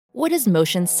What does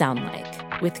motion sound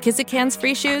like? With Kizik Hands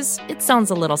Free Shoes, it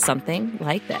sounds a little something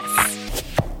like this.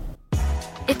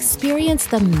 Experience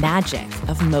the magic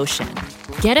of motion.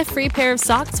 Get a free pair of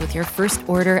socks with your first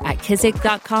order at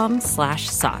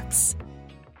kizik.com/socks.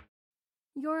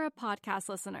 You're a podcast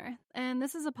listener, and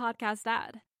this is a podcast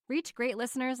ad. Reach great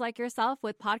listeners like yourself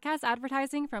with podcast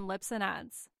advertising from Libsyn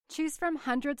Ads. Choose from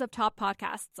hundreds of top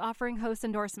podcasts offering host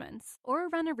endorsements, or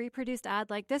run a reproduced ad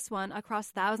like this one across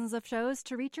thousands of shows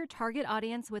to reach your target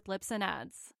audience with Libsyn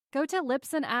Ads. Go to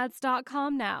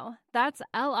libsynads.com now. That's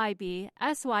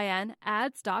LIBSYN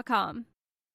ads.com.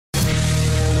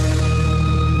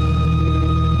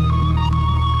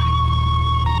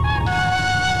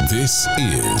 This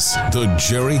is The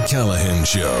Gerry Callahan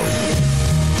Show.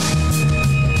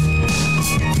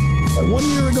 1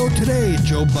 year ago today,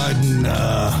 Joe Biden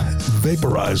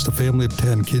vaporized a family of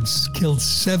 10 kids, killed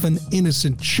 7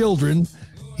 innocent children.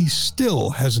 He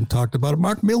still hasn't talked about it.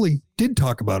 Mark Milley did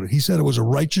talk about it. He said it was a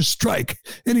righteous strike,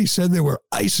 and he said there were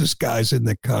ISIS guys in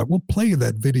the car. We'll play you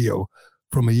that video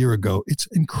from a year ago. It's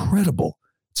incredible.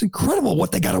 It's incredible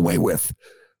what they got away with.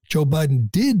 Joe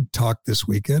Biden did talk this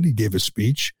weekend. He gave a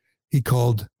speech. He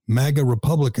called MAGA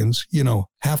Republicans,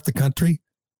 half the country,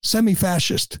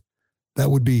 semi-fascist. That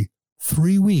would be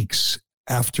 3 weeks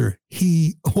after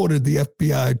he ordered the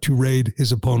FBI to raid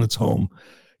his opponent's home.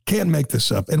 Can't make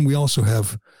this up. And we also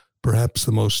have perhaps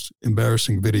the most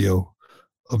embarrassing video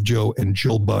of Joe and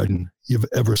Jill Biden you've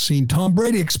ever seen. Tom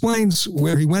Brady explains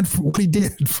where he went, for what he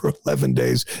did for 11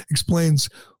 days, explains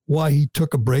why he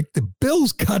took a break. The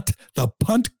Bills cut the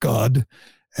punt god,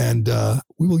 and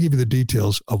we will give you the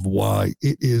details of why.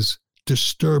 It is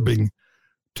disturbing,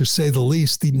 to say the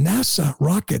least. The NASA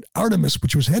rocket Artemis,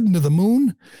 which was heading to the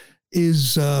moon,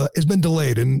 has been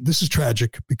delayed. And this is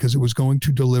tragic because it was going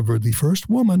to deliver the first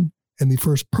woman and the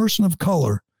first person of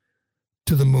color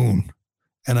to the moon.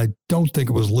 And I don't think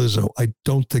it was Lizzo. I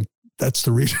don't think that's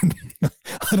the reason.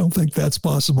 I don't think that's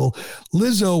possible.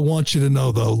 Lizzo wants you to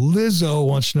know, though. Lizzo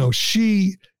wants you to know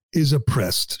she is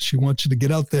oppressed. She wants you to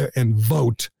get out there and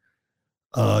vote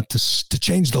to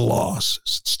change the laws,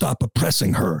 stop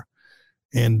oppressing her.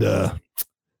 And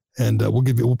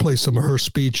we'll play some of her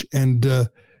speech. And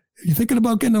you thinking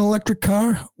about getting an electric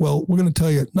car? Well, we're going to tell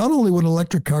you not only what an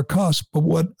electric car costs, but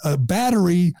what a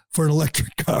battery for an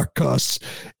electric car costs.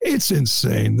 It's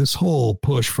insane. This whole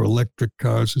push for electric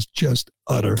cars is just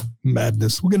utter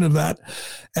madness. We'll get into that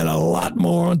and a lot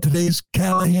more on today's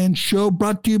Callahan Show,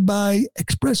 brought to you by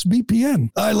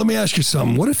ExpressVPN. All right, let me ask you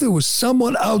something. What if there was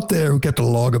someone out there who got the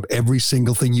log of every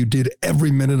single thing you did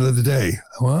every minute of the day?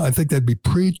 Well, I think that'd be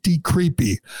pretty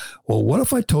creepy. Well, what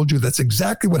if I told you that's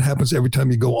exactly what happens every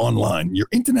time you go online? Your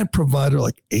internet provider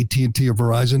like AT&T or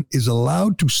Verizon is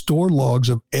allowed to store logs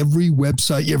of every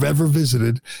website you've ever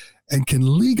visited and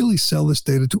can legally sell this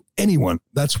data to anyone.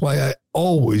 That's why I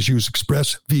always use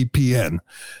ExpressVPN.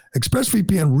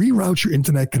 ExpressVPN reroutes your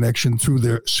internet connection through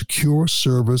their secure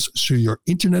servers so your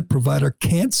internet provider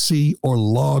can't see or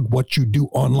log what you do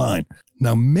online.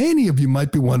 Now, many of you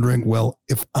might be wondering, well,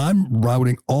 if I'm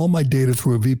routing all my data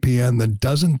through a VPN, then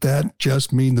doesn't that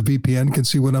just mean the VPN can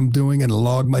see what I'm doing and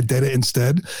log my data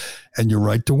instead? And you're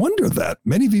right to wonder that.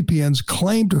 Many VPNs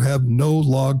claim to have no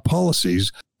log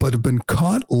policies, but have been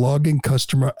caught logging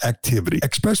customer activity.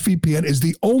 ExpressVPN is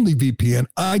the only VPN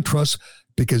I trust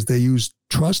because they use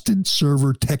trusted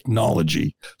server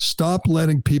technology. Stop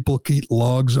letting people keep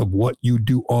logs of what you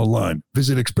do online.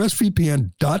 Visit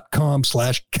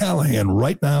expressvpn.com/Callahan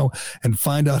right now and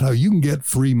find out how you can get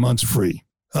 3 months free.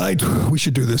 All right, we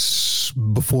should do this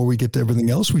before we get to everything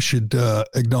else. We should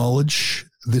acknowledge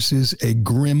this is a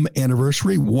grim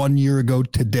anniversary. 1 year ago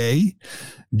today,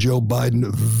 Joe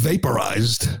Biden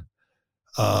vaporized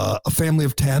a family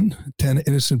of 10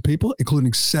 innocent people,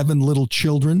 including 7 little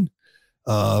children.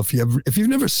 If you've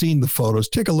never seen the photos,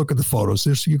 take a look at the photos.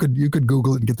 You could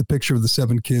Google it and get the picture of the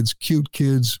 7 kids, cute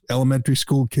kids, elementary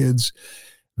school kids.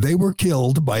 They were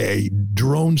killed by a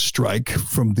drone strike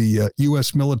from the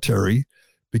U.S. military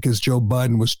because Joe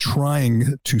Biden was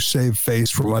trying to save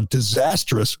face from a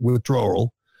disastrous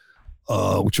withdrawal,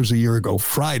 which was a year ago,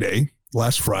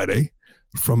 last Friday,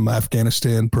 from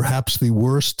Afghanistan. Perhaps the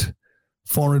worst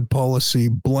foreign policy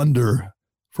blunder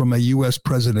from a U.S.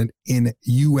 president in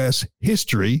U.S.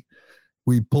 history.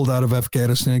 We pulled out of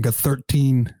Afghanistan, got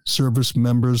 13 service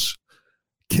members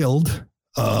killed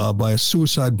by a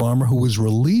suicide bomber who was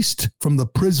released from the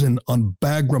prison on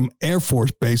Bagram Air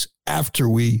Force Base after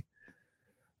we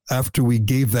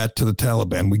gave that to the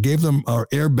Taliban. We gave them our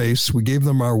air base. We gave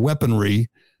them our weaponry.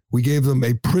 We gave them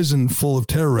a prison full of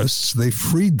terrorists. They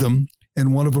freed them,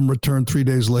 and one of them returned 3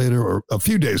 days later or a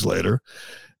few days later.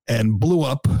 and blew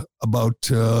up about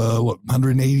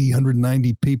 180,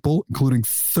 190 people, including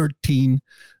 13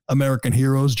 American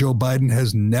heroes. Joe Biden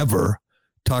has never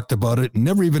talked about it,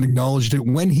 never even acknowledged it.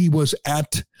 When he was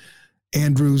at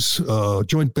Andrews,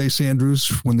 Joint Base Andrews,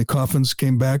 when the coffins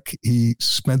came back, he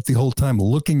spent the whole time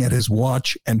looking at his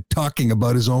watch and talking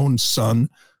about his own son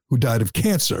who died of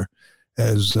cancer.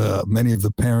 As many of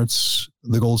the parents,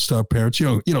 the Gold Star parents,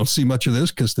 you don't see much of this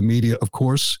because the media, of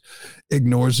course,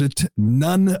 ignores it.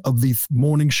 None of the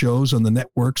morning shows on the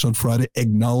networks on Friday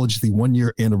acknowledged the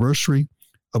 1-year anniversary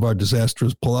of our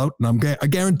disastrous pullout. And I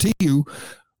guarantee you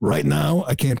right now,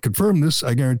 I can't confirm this,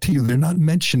 I guarantee you they're not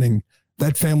mentioning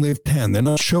that family of 10. They're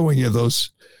not showing you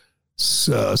those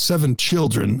 7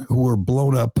 children who were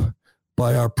blown up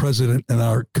by our president and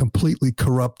our completely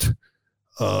corrupt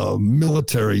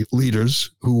military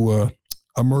leaders who are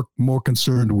more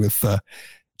concerned with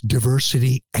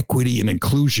diversity, equity, and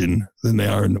inclusion than they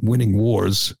are in winning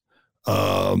wars.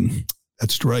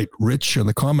 That's right. Rich on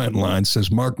the comment line says,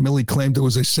 Mark Milley claimed it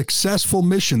was a successful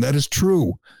mission. That is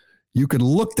true. You can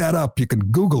look that up. You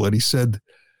can Google it. He said,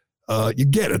 you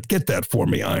get it. Get that for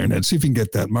me, Ironhead. See if you can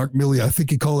get that. Mark Milley, I think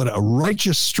he called it a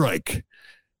righteous strike.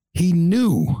 He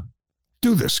knew.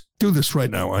 Do this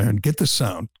right now, Iron. Get the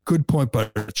sound. Good point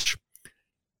by Rich.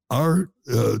 Our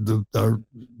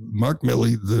Mark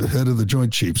Milley, the head of the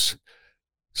Joint Chiefs,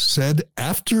 said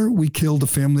after we killed a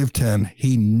family of 10,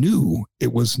 he knew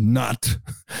it was not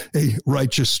a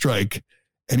righteous strike.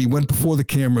 And he went before the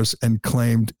cameras and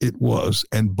claimed it was,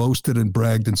 and boasted and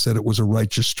bragged and said it was a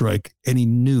righteous strike. And he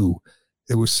knew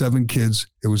it was 7 kids.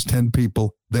 It was 10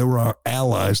 people. They were our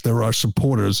allies. They were our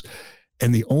supporters.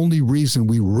 And the only reason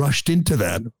we rushed into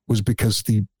that was because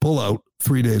the pullout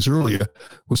 3 days earlier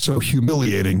was so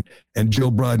humiliating. And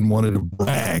Joe Biden wanted to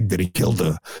brag that he killed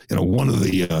one of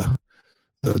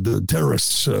the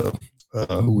terrorists who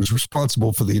was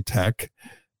responsible for the attack.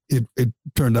 It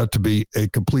turned out to be a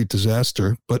complete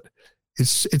disaster, but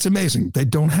it's amazing. They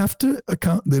don't have to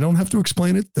They don't have to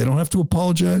explain it. They don't have to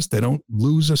apologize. They don't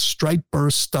lose a stripe or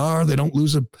a star. They don't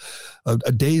lose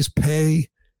a day's pay.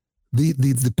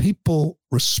 The people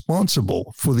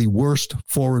responsible for the worst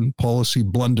foreign policy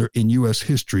blunder in U.S.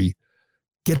 history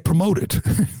get promoted.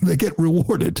 They get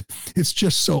rewarded. It's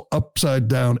just so upside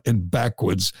down and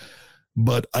backwards.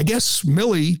 But I guess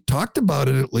Milley talked about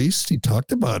it at least. He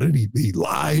talked about it. He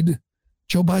lied.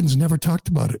 Joe Biden's never talked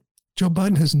about it. Joe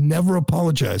Biden has never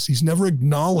apologized. He's never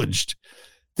acknowledged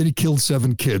that he killed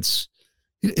 7 kids.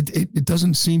 It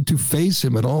doesn't seem to faze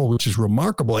him at all, which is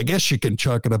remarkable. I guess you can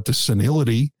chalk it up to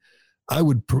senility. I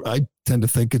tend to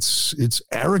think it's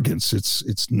arrogance.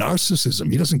 It's narcissism.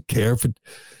 He doesn't care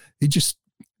if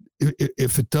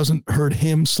it doesn't hurt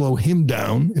him, slow him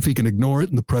down. If he can ignore it,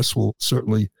 and the press will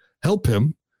certainly help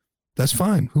him, that's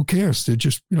fine. Who cares? They're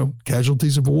just,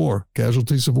 casualties of war.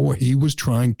 He was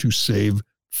trying to save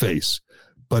face.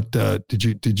 But did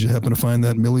you happen to find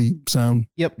that Milley sound?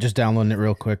 Yep, just downloading it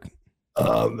real quick.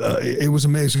 It was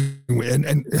amazing,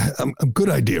 and a good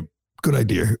idea,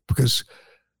 because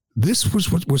this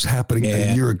was what was happening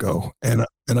a year ago, and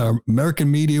our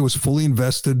American media was fully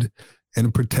invested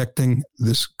in protecting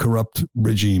this corrupt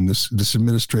regime, this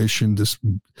administration,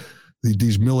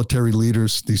 these military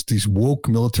leaders, these woke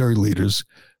military leaders.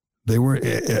 They were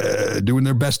doing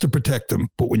their best to protect them.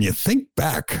 But when you think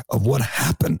back of what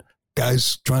happened,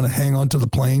 guys trying to hang on to the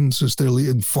planes as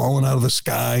they're falling out of the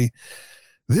sky,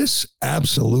 this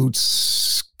absolute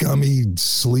scummy,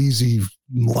 sleazy,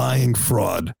 lying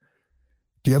fraud.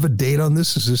 Do you have a date on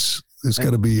this? It's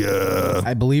got to be...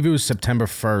 I believe it was September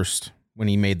 1st when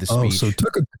he made the speech. Oh, so it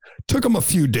took him a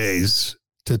few days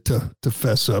to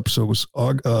fess up. So it was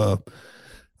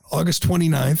August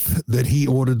 29th that he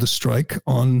ordered the strike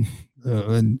on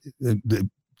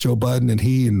Joe Biden, and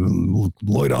he and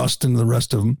Lloyd Austin and the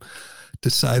rest of them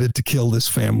decided to kill this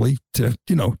family to,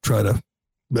 try to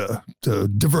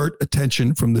divert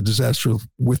attention from the disastrous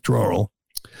withdrawal.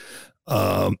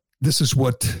 This is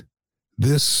what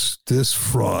this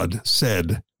fraud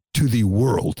said to the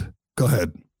world. Go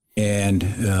ahead. And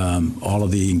all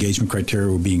of the engagement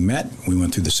criteria were being met. We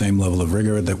went through the same level of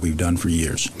rigor that we've done for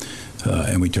years,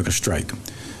 and we took a strike.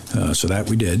 So that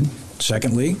we did.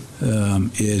 Secondly,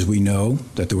 is we know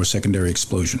that there were secondary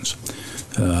explosions.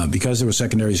 Because there were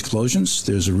secondary explosions,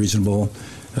 there's a reasonable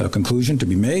conclusion to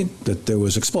be made that there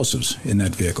was explosives in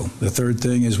that vehicle. The third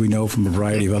thing is we know from a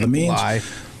variety of other means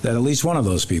that at least one of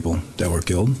those people that were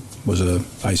killed was a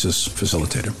ISIS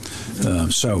facilitator.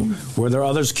 So were there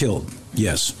others killed?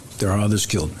 Yes, there are others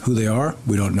killed. Who they are,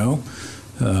 we don't know.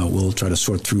 We'll try to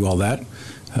sort through all that.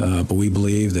 But we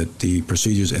believe that the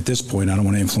procedures at this point, I don't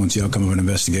want to influence the outcome of an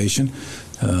investigation,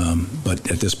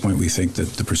 But at this point, we think that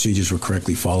the procedures were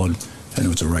correctly followed, and it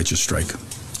was a righteous strike.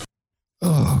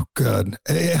 Oh, God.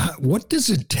 What does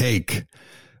it take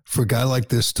for a guy like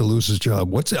this to lose his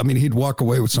job? He'd walk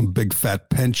away with some big fat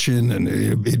pension, and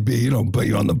he'd be, be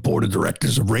on the board of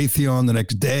directors of Raytheon the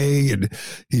next day, and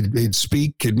he'd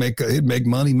speak, he'd make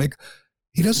money.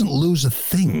 He doesn't lose a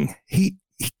thing. He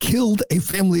killed a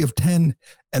family of 10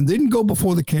 and didn't go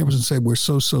before the cameras and say, we're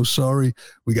so sorry.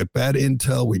 We got bad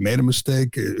intel. We made a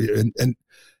mistake. And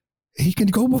he can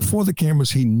go before the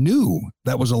cameras. He knew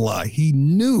that was a lie. He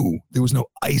knew there was no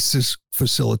ISIS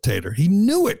facilitator. He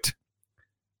knew it.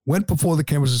 Went before the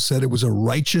cameras and said it was a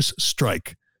righteous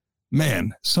strike.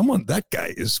 Man, that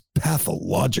guy is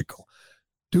pathological.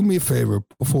 Do me a favor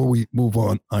before we move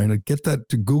on, Ina, get that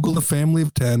to Google the family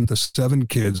of 10, the 7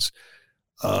 kids.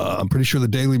 I'm pretty sure the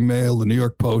Daily Mail, the New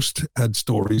York Post had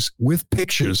stories with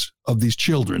pictures of these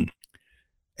children.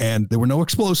 And there were no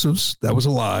explosives. That was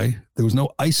a lie. There was no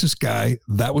ISIS guy.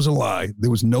 That was a lie. There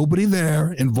was nobody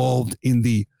there involved in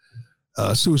the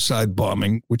suicide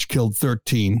bombing, which killed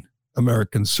 13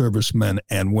 American servicemen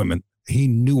and women. He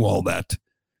knew all that.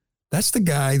 That's the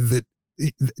guy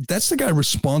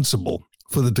responsible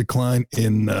for the decline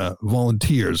in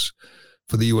volunteers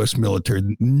for the U.S.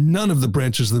 military. None of the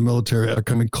branches of the military are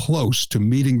coming close to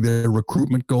meeting their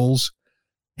recruitment goals.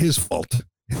 His fault.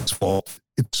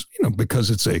 It's, because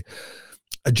it's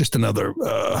just another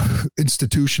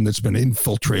institution that's been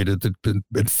infiltrated, that's been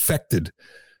infected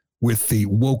with the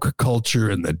woke culture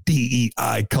and the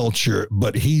DEI culture.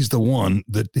 But he's the one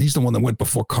that went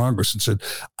before Congress and said,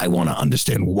 I want to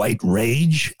understand white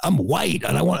rage. I'm white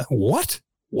and I want to, what?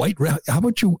 White rage? How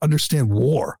about you understand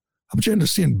war? How about you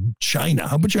understand China?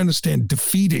 How about you understand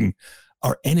defeating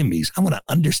our enemies? I want to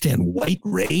understand white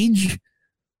rage.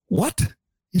 What?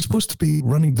 He's supposed to be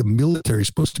running the military. He's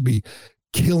supposed to be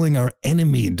killing our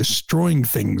enemy and destroying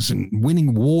things and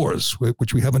winning wars,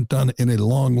 which we haven't done in a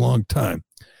long, long time.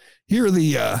 Here are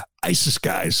the ISIS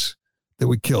guys that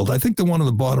we killed. I think the one on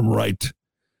the bottom right,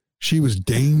 she was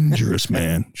dangerous,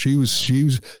 man. She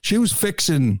was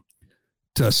fixing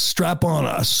to strap on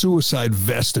a suicide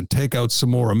vest and take out some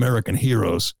more American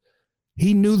heroes.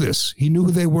 He knew this. He knew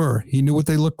who they were. He knew what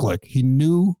they looked like. He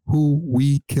knew who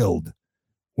we killed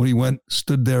when he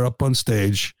stood there up on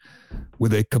stage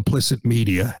with a complicit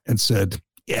media and said,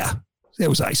 yeah, it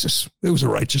was ISIS. It was a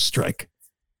righteous strike.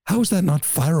 How is that not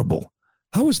fireable?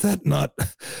 How is that not,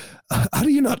 how do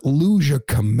you not lose your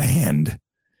command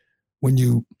when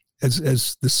you,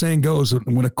 as the saying goes,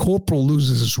 when a corporal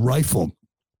loses his rifle,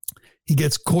 he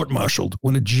gets court-martialed.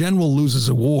 When a general loses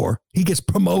a war, he gets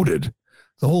promoted.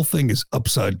 The whole thing is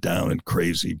upside down and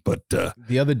crazy. But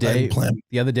the other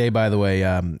day, by the way,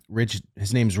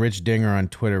 his name's Rich Dinger on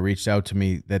Twitter, reached out to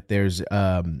me that there's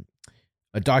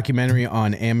a documentary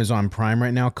on Amazon Prime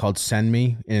right now called Send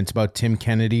Me, and it's about Tim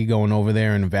Kennedy going over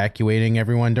there and evacuating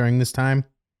everyone during this time.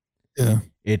 Yeah,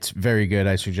 it's very good.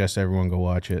 I suggest everyone go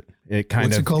watch it.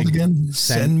 What's it called again?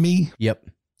 Send Me. Yep.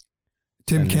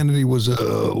 Tim Kennedy was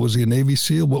he a Navy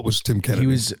SEAL? What was Tim Kennedy? He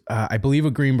was, I believe,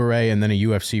 a Green Beret and then a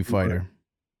UFC fighter.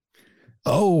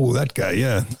 Oh, that guy.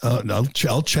 Yeah.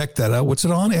 I'll check that out. What's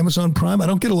it on? Amazon Prime? I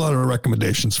don't get a lot of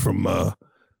recommendations from,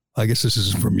 I guess this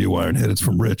isn't from you, Ironhead. It's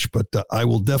from Rich, but I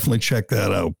will definitely check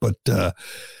that out. But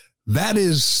that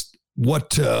is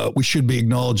what we should be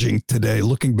acknowledging today,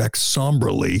 looking back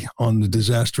somberly on the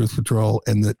disastrous withdrawal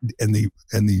and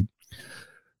the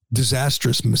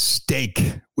disastrous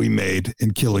mistake we made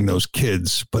in killing those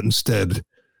kids. But instead,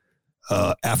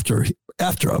 after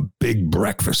a big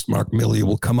breakfast, Mark Milley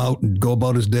will come out and go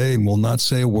about his day and will not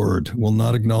say a word, will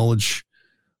not acknowledge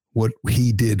what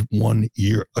he did 1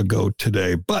 year ago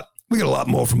today. But we got a lot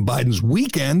more from Biden's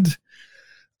weekend.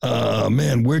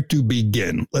 Man, where to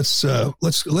begin? Let's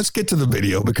get to the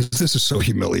video because this is so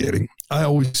humiliating. I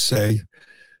always say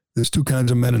there's two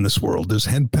kinds of men in this world. There's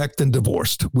henpecked and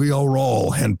divorced. We are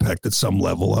all henpecked at some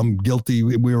level. I'm guilty.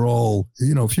 We're all,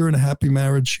 if you're in a happy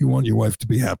marriage, you want your wife to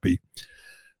be happy.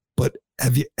 But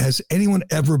has anyone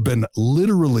ever been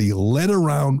literally led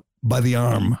around by the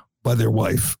arm by their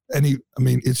wife? And here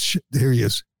he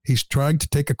is. He's trying to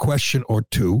take a question or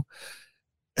two.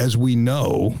 As we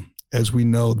know,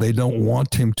 they don't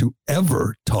want him to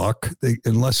ever talk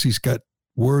unless he's got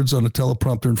words on a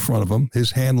teleprompter in front of him.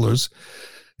 His handlers,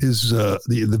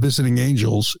 the visiting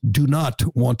angels do not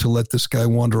want to let this guy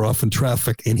wander off in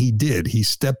traffic. And he did. He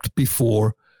stepped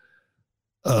before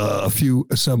a few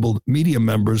assembled media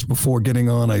members before getting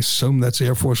on. I assume that's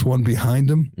Air Force One behind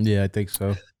him. Yeah, I think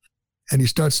so. And he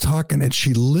starts talking and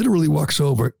she literally walks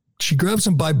over. She grabs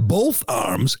him by both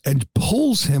arms and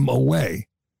pulls him away.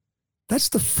 That's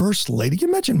the first lady. Can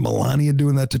you imagine Melania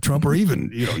doing that to Trump, or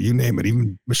even, you name it,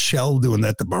 even Michelle doing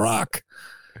that to Barack?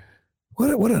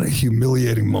 What a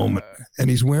humiliating moment. And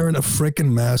he's wearing a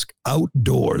freaking mask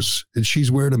outdoors, and she's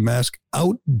wearing a mask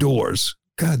outdoors.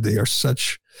 God, they are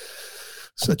such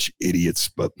idiots.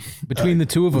 But between the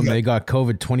two of them, they got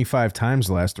COVID 25 times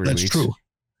the last 3 weeks. That's true.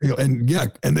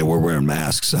 And they were wearing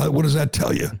masks. What does that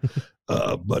tell you?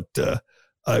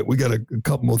 We got a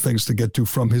couple more things to get to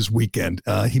from his weekend.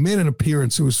 He made an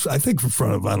appearance. It was, I think, in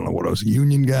front of, I don't know what it was,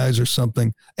 union guys or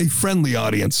something, a friendly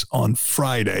audience on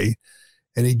Friday.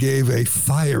 And he gave a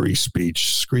fiery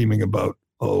speech screaming about,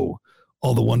 all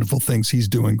the wonderful things he's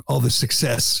doing, all the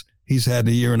success he's had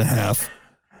in a year and a half.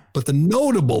 But the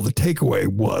takeaway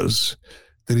was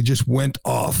that he just went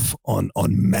off on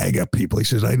MAGA people. He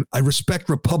says, I respect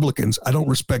Republicans. I don't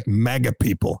respect MAGA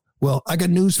people. Well, I got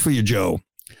news for you, Joe.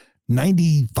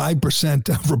 95%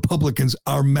 of Republicans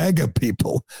are MAGA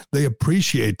people. They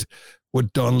appreciate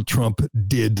what Donald Trump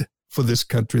did for this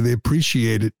country. They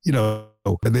appreciate it,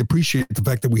 and they appreciate the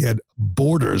fact that we had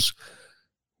borders.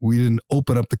 We didn't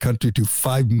open up the country to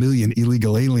 5 million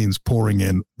illegal aliens pouring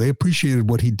in. They appreciated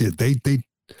what he did.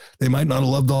 They might not have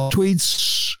loved all the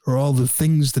tweets or all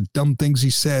the dumb things he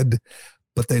said,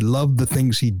 but they loved the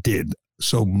things he did.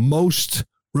 So most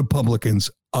Republicans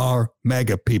are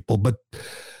MAGA people, but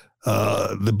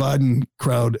the Biden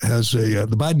crowd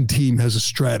the Biden team has a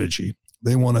strategy.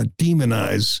 They want to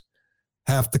demonize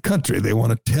half the country. They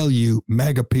want to tell you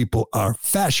MAGA people are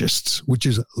fascists, which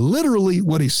is literally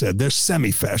what he said. They're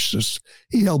semi-fascists.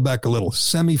 He held back a little,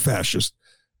 semi-fascist.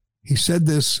 He said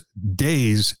this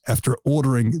days after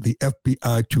ordering the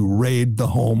FBI to raid the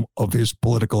home of his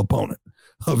political opponent,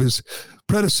 of his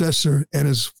predecessor and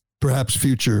his perhaps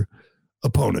future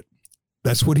opponent.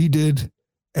 That's what he did.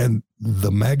 And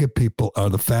the MAGA people are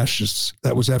the fascists.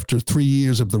 That was after 3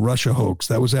 years of the Russia hoax.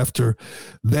 That was after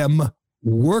them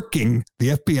working, the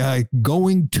FBI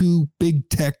going to big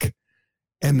tech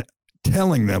and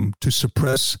telling them to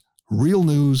suppress real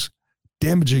news,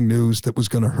 damaging news that was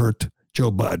going to hurt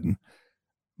Joe Biden.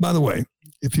 By the way,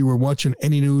 if you were watching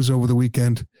any news over the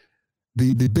weekend,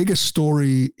 the biggest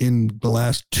story in the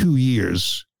last 2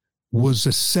 years was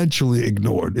essentially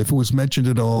ignored. If it was mentioned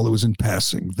at all, it was in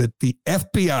passing, that the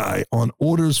FBI, on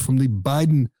orders from the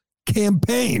Biden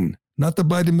campaign, not the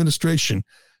Biden administration,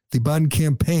 the Biden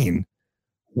campaign,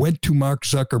 went to Mark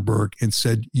Zuckerberg and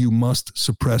said, you must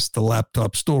suppress the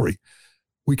laptop story.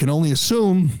 We can only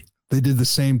assume they did the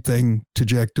same thing to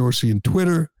Jack Dorsey and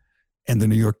Twitter and the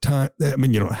New York Times. I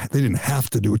mean, they didn't have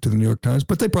to do it to the New York Times,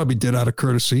 but they probably did out of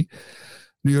courtesy.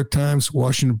 New York Times,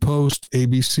 Washington Post,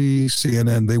 ABC,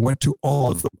 CNN, they went to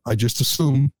all of them. I just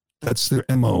assume that's their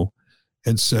MO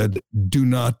and said, do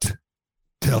not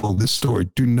tell this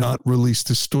story. Do not release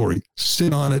this story.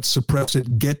 Sit on it, suppress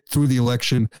it, get through the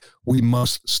election. We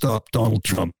must stop Donald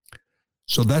Trump.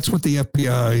 So that's what the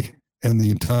FBI and the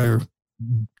entire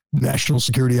national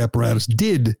security apparatus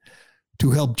did to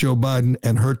help Joe Biden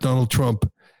and hurt Donald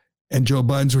Trump. And Joe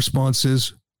Biden's response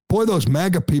is, boy, those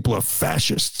MAGA people are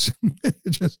fascists.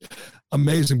 It's just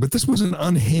amazing. But this was an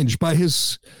unhinged by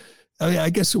his, I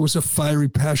guess it was a fiery,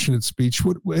 passionate speech.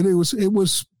 It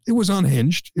was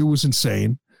unhinged. It was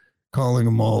insane, calling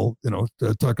them all,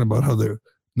 talking about how they're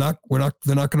not going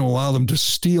to allow them to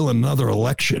steal another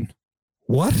election.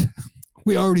 What?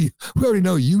 We already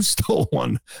know you stole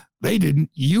one. They didn't.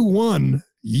 You won.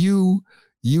 You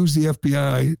used the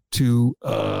FBI to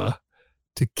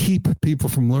keep people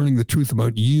from learning the truth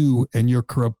about you and your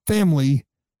corrupt family,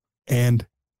 and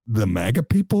the MAGA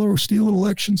people are stealing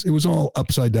elections. It was all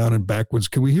upside down and backwards.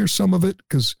 Can we hear some of it?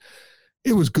 Because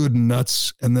it was good and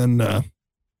nuts. And then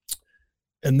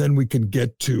we can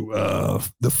get to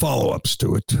the follow-ups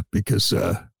to it, because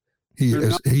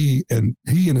he and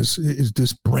his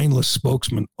this brainless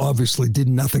spokesman obviously did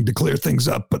nothing to clear things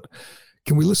up. But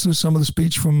can we listen to some of the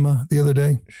speech from the other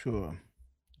day? Sure.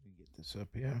 Let me get this up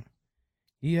here.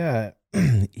 Yeah,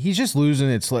 he's just losing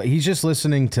it. He's just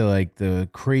listening to like the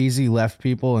crazy left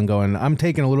people and going, I'm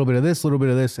taking a little bit of this,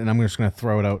 and I'm just going to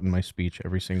throw it out in my speech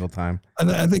every single time.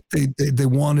 And I think they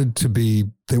wanted to be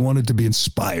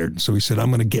inspired. So he said,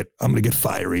 I'm going to get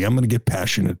fiery. I'm going to get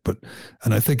passionate.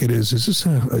 And I think it is this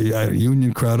a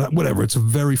union crowd? Whatever. It's a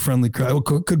very friendly crowd. It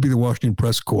could be the Washington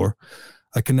Press Corps.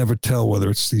 I can never tell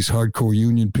whether it's these hardcore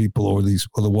union people or the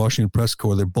Washington Press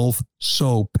Corps. They're both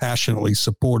so passionately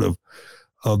supportive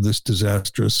of this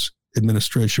disastrous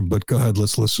administration. But go ahead,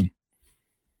 let's listen.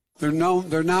 There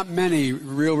are not many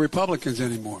real Republicans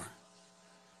anymore.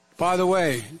 By the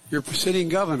way, your sitting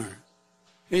governor,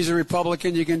 he's a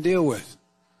Republican you can deal with.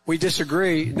 We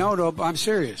disagree. No, I'm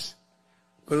serious.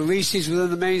 but at least he's within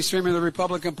the mainstream of the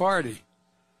Republican Party.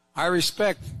 I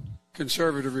respect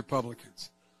conservative Republicans.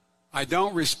 I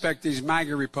don't respect these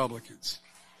MAGA Republicans.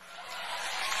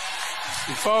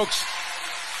 And folks,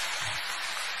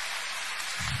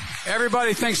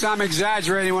 everybody thinks I'm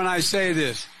exaggerating when I say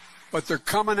this, but they're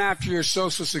coming after your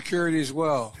Social Security as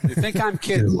well. You think I'm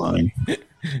kidding?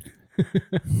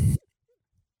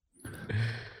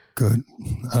 Good.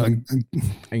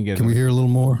 Can we hear a little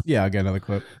more? Yeah, I'll get another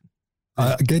clip.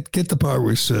 Get the part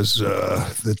where he says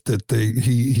that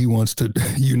he wants to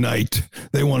unite.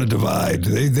 They want to divide.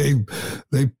 They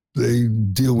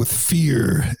deal with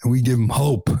fear, and we give them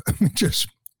hope. I mean, just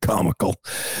comical.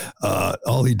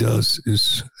 All he does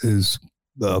is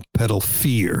peddle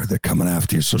fear. They're coming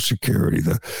after your Social Security.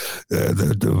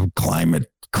 The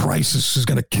climate crisis is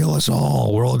going to kill us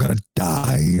all. We're all going to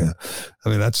die. I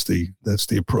mean, that's the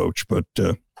approach. But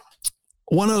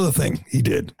one other thing he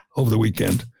did over the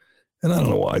weekend, and I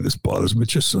don't know why this bothers me,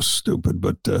 it's just so stupid,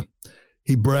 but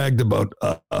he bragged about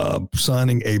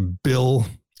signing a bill.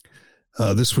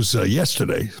 This was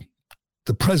yesterday.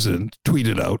 The president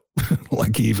tweeted out,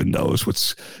 like he even knows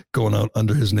what's going on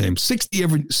under his name,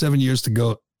 67 years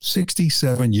ago,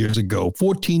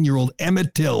 14-year-old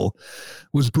Emmett Till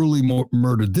was brutally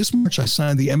murdered. This March, I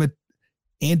signed the Emmett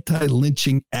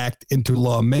Anti-Lynching Act into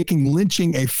law, making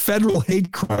lynching a federal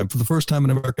hate crime for the first time in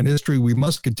American history. We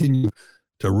must continue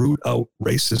to root out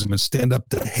racism and stand up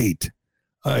to hate.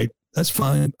 All right, that's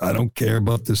fine. I don't care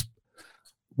about this.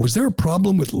 Was there a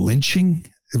problem with lynching?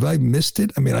 Have I missed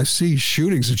it? I mean, I see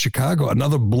shootings in Chicago,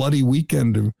 another bloody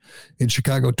weekend in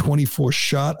Chicago, 24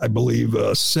 shot, I believe,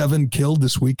 7 killed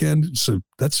this weekend. So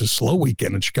that's a slow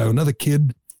weekend in Chicago. Another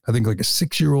kid, I think like a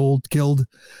 6-year-old killed.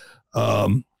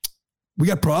 We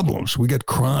got problems. We got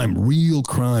crime, real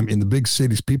crime in the big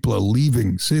cities. People are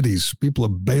leaving cities. People are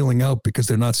bailing out because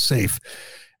they're not safe.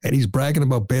 And he's bragging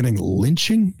about banning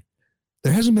lynching.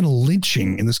 There hasn't been a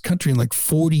lynching in this country in like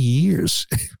 40 years.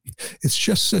 It's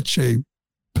just so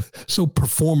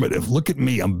performative. Look at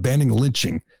me. I'm banning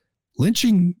lynching.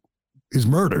 Lynching is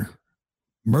murder.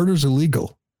 Murder's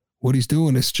illegal. What he's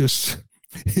doing is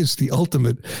the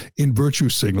ultimate in virtue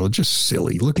signal. Just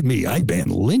silly. Look at me. I ban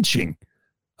lynching.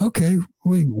 Okay,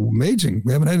 amazing.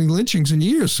 We haven't had any lynchings in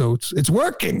years, so it's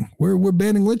working. We're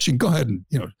banning lynching. Go ahead and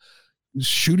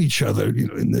shoot each other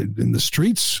in the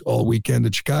streets all weekend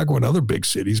in Chicago and other big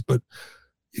cities, but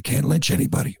you can't lynch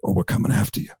anybody, or we're coming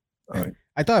after you. All right.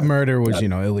 I thought murder was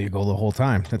illegal the whole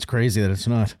time. That's crazy that it's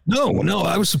not. No,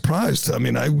 I was surprised. I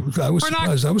mean, I was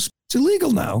surprised. It's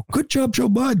illegal now. Good job, Joe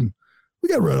Biden. We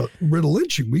got rid of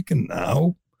lynching. We can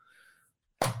now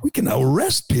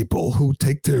arrest people who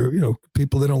take their,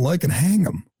 people they don't like and hang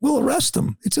them. We'll arrest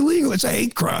them. It's illegal. It's a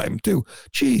hate crime too.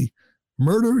 Gee,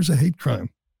 murder is a hate crime.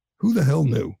 Who the hell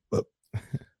knew? But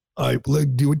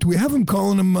do we have him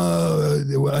calling him?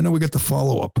 I know we got the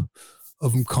follow-up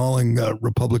of him calling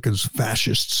Republicans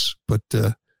fascists, but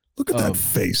look at that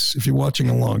face. If you're watching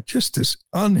along, just this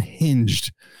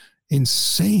unhinged,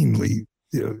 insanely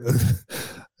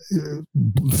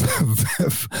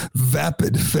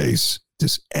vapid face.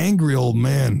 This angry old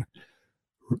man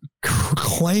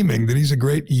claiming that he's a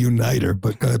great uniter,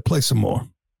 but play some more.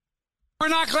 We're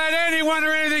not glad anyone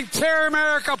or anything tear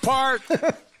America apart.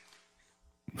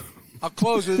 I'll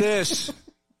close with this.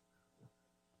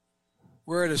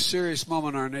 We're at a serious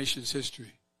moment in our nation's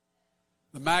history.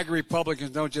 The MAGA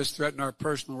Republicans don't just threaten our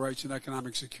personal rights and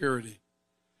economic security.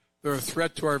 They're a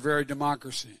threat to our very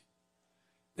democracy.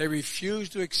 They refuse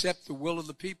to accept the will of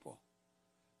the people.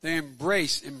 They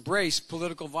embrace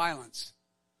political violence.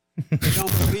 They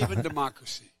don't believe in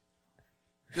democracy.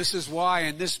 This is why,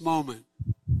 in this moment,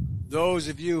 those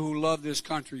of you who love this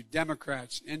country,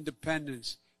 Democrats,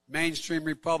 independents, mainstream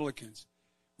Republicans,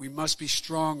 we must be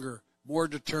stronger, more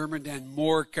determined, and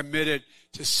more committed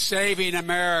to saving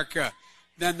America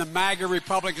than the MAGA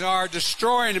Republicans are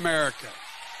destroying America.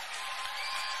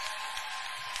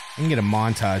 You can get a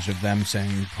montage of them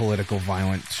saying political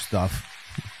violent stuff.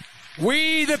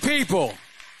 We the people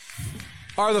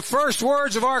are the first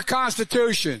words of our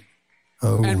Constitution.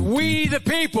 And we the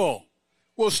people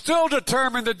will still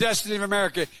determine the destiny of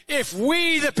America. If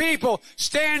we the people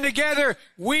stand together,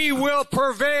 we will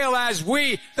prevail as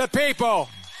we the people.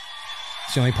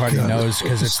 It's the only part he knows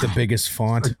because it's the biggest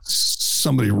font. Like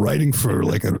somebody writing for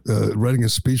writing a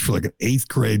speech for like an 8th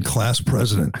grade class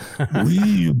president.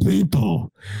 We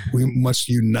people, we must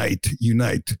unite.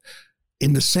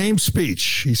 In the same speech,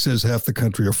 he says half the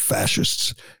country are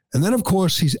fascists. And then, of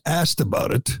course, he's asked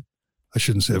about it. I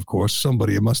shouldn't say, of course.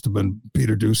 Somebody, it must have been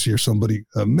Peter Doocy or somebody,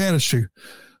 managed to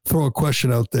throw a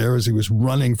question out there as he was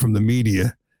running from the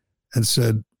media and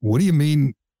said, what do you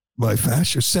mean by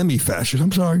fascist, semi-fascist.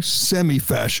 I'm sorry,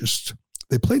 semi-fascist.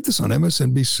 They played this on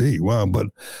MSNBC. Wow, but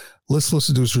let's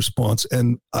listen to his response.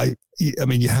 And I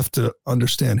mean, you have to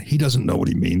understand, he doesn't know what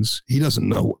he means. He doesn't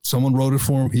know. Someone wrote it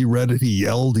for him. He read it. He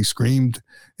yelled. He screamed,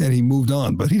 and he moved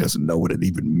on. But he doesn't know what it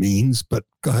even means. But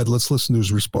go ahead. Let's listen to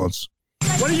his response.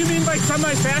 What do you mean by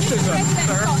semi-fascism, sir? In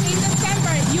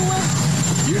December,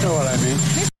 You know what I mean.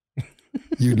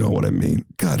 You know what I mean.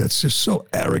 God, it's just so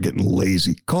arrogant and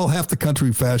lazy. Call half the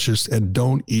country fascist and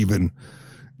don't even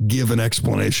give an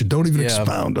explanation. Don't even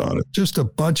expound on it. Just a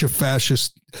bunch of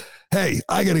fascists. Hey,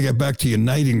 I got to get back to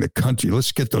uniting the country.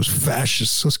 Let's get those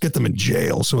fascists. Let's get them in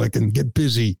jail so I can get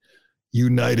busy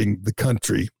uniting the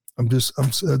country. I'm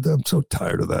so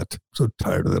tired of that. So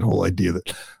tired of that whole idea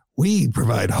that we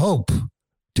provide hope.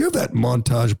 Do you have that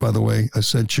montage, by the way, I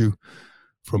sent you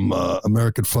from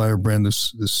American Firebrand?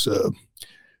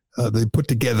 They put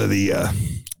together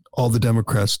all the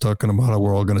Democrats talking about how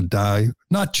we're all going to die,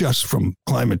 not just from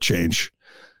climate change,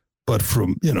 but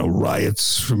from,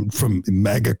 riots, from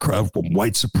MAGA crowd, from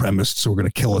white supremacists who are going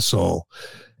to kill us all.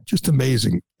 Just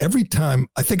amazing. Every time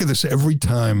I think of this, every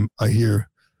time I hear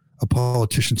a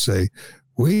politician say,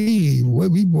 we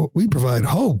provide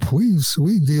hope. We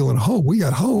deal in hope. We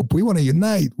got hope. We want to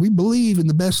unite. We believe in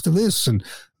the best of this and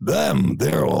them.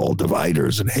 They're all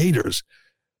dividers and haters.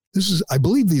 I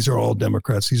believe these are all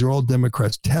Democrats. These are all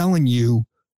Democrats telling you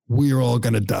we are all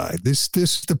going to die. This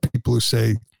is the people who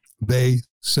say they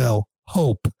sell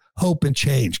hope and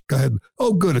change. Go ahead.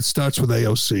 Oh, good. It starts with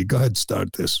AOC. Go ahead and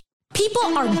start this.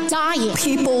 people are dying.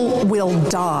 People will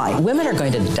die. Women are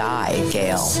going to die,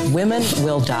 Gail. Women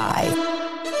will die.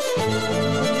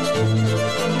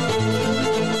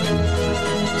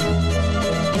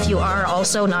 You are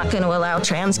also not going to allow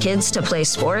trans kids to play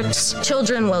sports,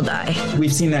 children will die.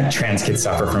 We've seen that trans kids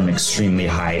suffer from extremely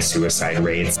high suicide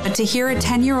rates. But to hear a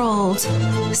 10-year-old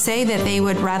say that they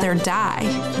would rather die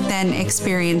than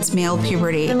experience male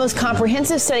puberty. The most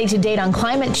comprehensive study to date on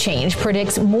climate change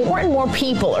predicts more and more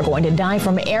people are going to die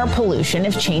from air pollution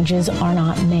if changes are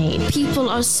not made. People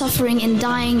are suffering and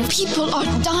dying. People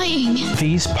are dying.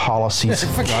 These policies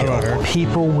kill.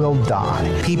 People will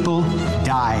die. People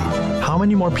die. How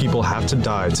many more people have to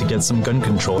die to get some gun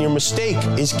control? Your mistake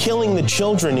is killing the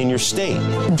children in your state.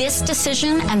 This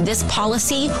decision and this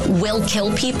policy will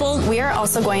kill people. We are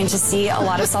also going to see a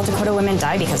lot of South Dakota women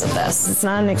die because of this. It's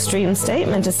not an extreme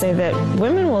statement to say that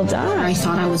women will die. I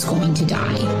thought I was going to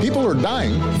die. People are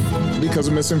dying because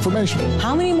of misinformation.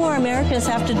 How many more Americans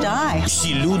have to die?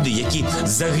 Всі люди, які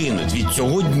загинуть від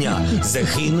цього дня,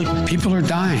 загинуть. People are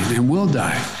dying and will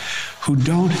die who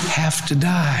don't have to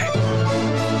die.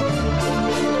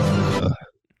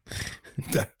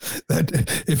 That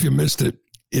if you missed it,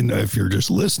 if you're just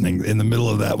listening, in the middle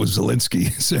of that was Zelensky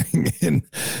saying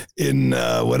in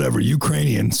whatever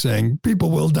Ukrainian saying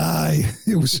people will die.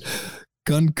 It was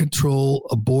gun control,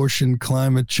 abortion,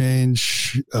 climate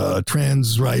change,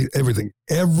 trans right, everything.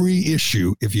 Every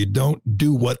issue, if you don't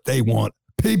do what they want,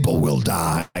 people will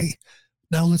die.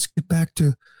 Now let's get back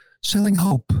to selling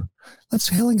hope. Let's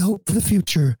selling hope for the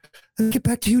future. Let's get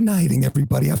back to uniting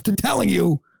everybody after telling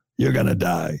you you're gonna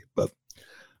die. But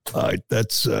all right,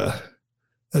 that's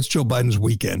Joe Biden's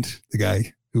weekend. The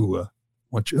guy who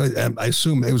I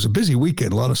assume it was a busy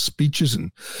weekend, a lot of speeches,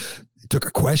 and he took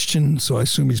a question. So I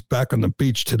assume he's back on the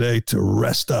beach today to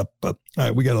rest up. But all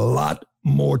right, we got a lot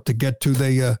more to get to.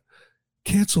 They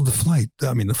canceled the flight.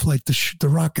 I mean, the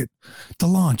rocket, the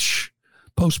launch,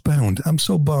 postponed. I'm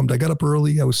so bummed. I got up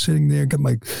early. I was sitting there, got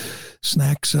my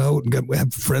snacks out, and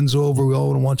had friends over. We all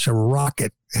want to watch a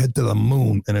rocket head to the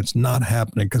moon, and it's not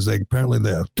happening because apparently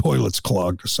their toilets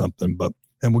clogged or something.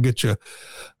 And we'll get you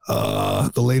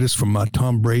the latest from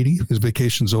Tom Brady. His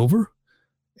vacation's over,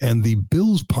 and the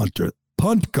Bills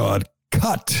punt god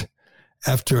cut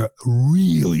after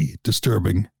really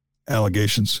disturbing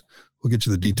allegations. We'll get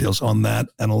you the details on that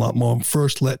and a lot more.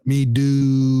 First, let me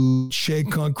do Shea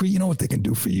Concrete. You know what they can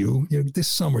do for you. This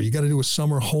summer, you got to do a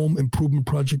summer home improvement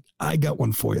project. I got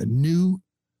one for you. New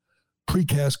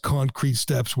precast concrete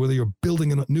steps, whether you're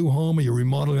building a new home or you're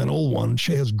remodeling an old one.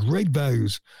 Shea has great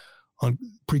values on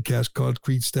precast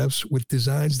concrete steps with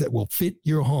designs that will fit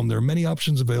your home. There are many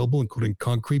options available, including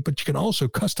concrete, but you can also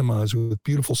customize with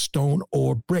beautiful stone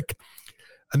or brick.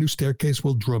 A new staircase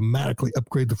will dramatically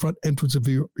upgrade the front entrance of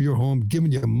your home,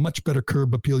 giving you a much better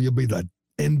curb appeal. You'll be the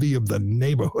envy of the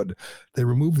neighborhood. They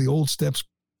remove the old steps,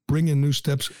 bring in new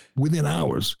steps within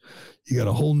hours. You got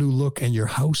a whole new look, and your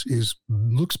house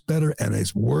looks better and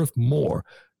is worth more.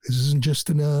 This isn't just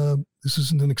this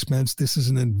isn't an expense. This is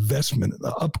an investment,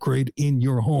 an upgrade in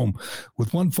your home.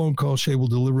 With one phone call, Shea will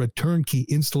deliver a turnkey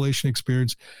installation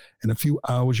experience. In a few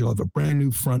hours, you'll have a brand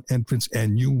new front entrance,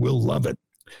 and you will love it.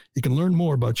 You can learn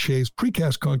more about Shea's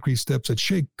precast concrete steps at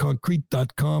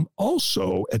sheaconcrete.com.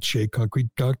 Also at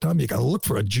sheaconcrete.com, you got to look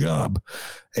for a job,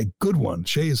 a good one.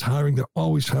 Shea is hiring. They're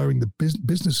always hiring. The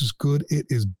business is good. It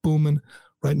is booming.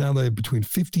 Right now, they have between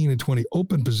 15 and 20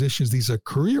 open positions. These are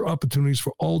career opportunities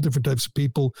for all different types of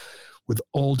people with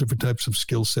all different types of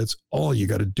skill sets. All you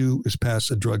got to do is pass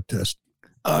a drug test.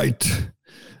 All right.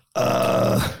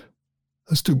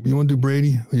 Let's do. You want to do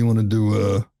Brady, or you want to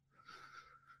do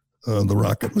the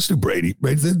Rocket? Let's do Brady.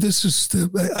 Brady. This is.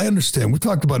 I understand. We've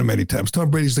talked about him many times. Tom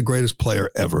Brady's the greatest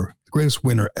player ever, the greatest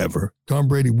winner ever. Tom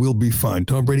Brady will be fine.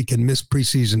 Tom Brady can miss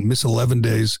preseason, miss 11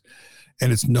 days,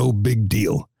 and it's no big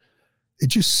deal. It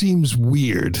just seems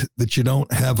weird that you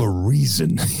don't have a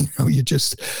reason. You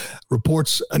just,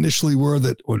 rumors were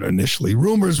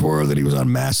that he was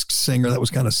on Masked Singer. That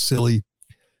was kind of silly.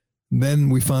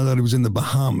 Then we found out he was in the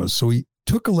Bahamas. So he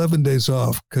took 11 days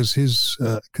off because he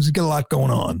got a lot going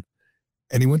on.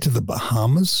 And he went to the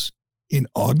Bahamas in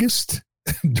August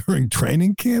during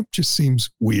training camp. Just seems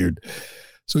weird.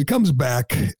 So he comes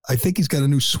back. I think he's got a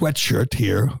new sweatshirt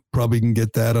here. Probably can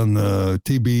get that on the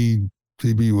TB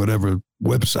whatever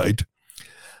website.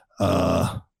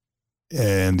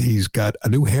 And he's got a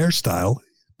new hairstyle,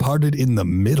 parted in the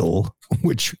middle,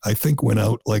 which I think went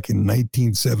out like in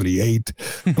 1978,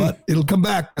 but it'll come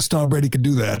back. Tom Brady could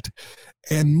do that.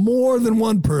 And more than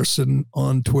one person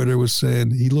on Twitter was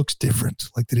saying he looks different.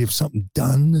 Like, did he have something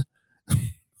done?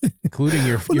 Including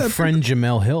your friend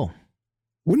Jemele Hill.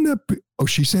 Wouldn't that be? Oh,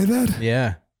 she say that?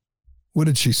 Yeah. What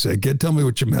did she say? Tell me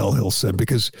what Jemele Hill said,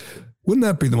 because wouldn't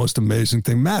that be the most amazing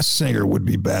thing? Masked Singer would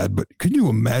be bad, but can you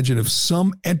imagine if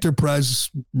some enterprising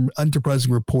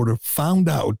reporter found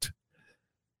out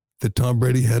that Tom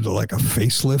Brady had like a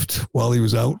facelift while he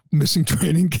was out missing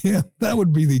training camp? That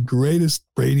would be the greatest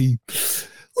Brady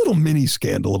little mini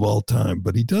scandal of all time.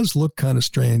 But he does look kind of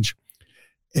strange,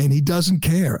 and he doesn't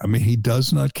care. I mean, he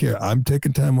does not care. I'm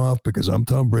taking time off because I'm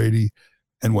Tom Brady.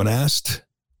 And when asked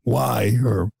why,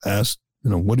 or asked,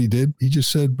 what he did, he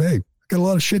just said, hey, got a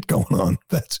lot of shit going on.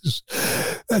 That's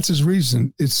his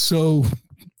reason. It's so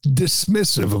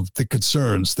dismissive of the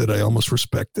concerns that I almost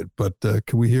respect it. But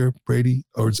can we hear Brady?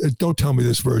 Or don't tell me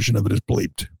this version of it is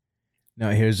bleeped. No,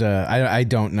 here's I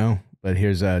don't know, but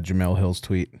here's Jemele Hill's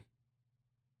tweet.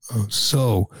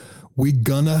 So we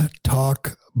gonna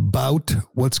talk about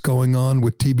what's going on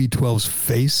with TB12's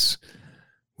face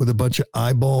with a bunch of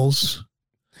eyeballs.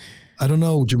 I don't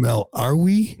know, Jemele. Are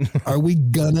we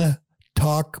gonna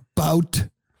talk about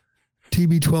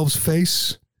TB12's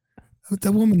face?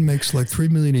 That woman makes like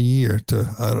 $3 million a year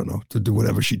to do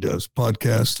whatever she does,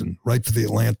 podcast and write for the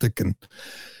Atlantic, and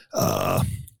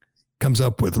comes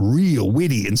up with real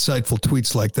witty, insightful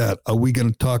tweets like that. Are we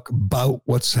going to talk about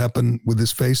what's happened with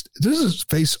his face? Does his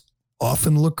face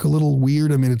often look a little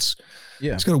weird? I mean, it's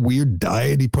got a weird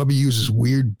diet. He probably uses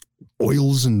weird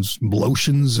oils and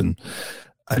lotions, and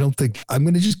I'm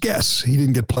going to just guess he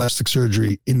didn't get plastic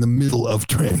surgery in the middle of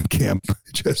training camp.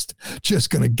 Just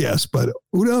going to guess, but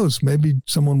who knows? Maybe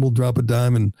someone will drop a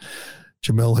dime and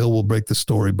Jemele Hill will break the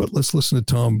story. But let's listen to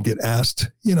Tom get asked,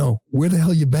 where the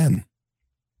hell you been?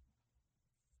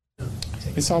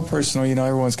 It's all personal.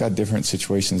 Everyone's got different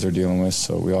situations they're dealing with.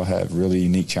 So we all have really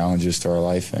unique challenges to our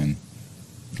life. And,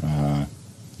 I'm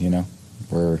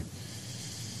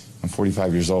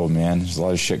 45 years old, man. There's a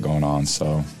lot of shit going on.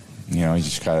 So, you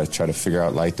just got to try to figure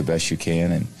out life the best you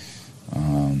can. And,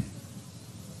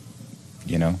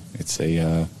 it's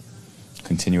a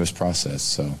continuous process.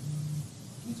 So.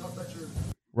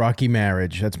 Rocky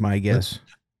marriage. That's my guess.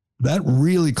 That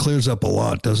really clears up a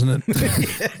lot, doesn't it?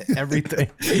 Everything.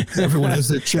 Everyone has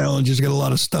their challenges. Got a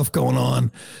lot of stuff going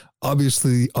on.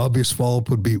 Obviously, the obvious follow-up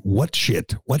would be, what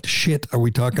shit? What shit are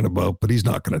we talking about? But he's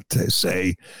not going to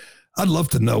say. I'd love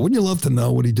to know. Wouldn't you love to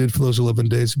know what he did for those 11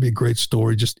 days? It'd be a great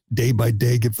story. Just day by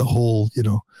day, give the whole,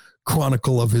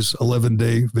 chronicle of his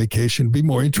 11-day vacation. Be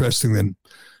more interesting than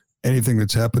anything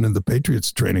that's happened in the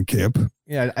Patriots training camp.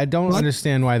 Yeah, I don't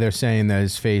understand why they're saying that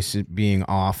his face being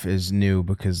off is new,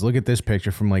 because look at this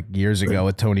picture from like years ago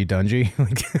with Tony Dungy.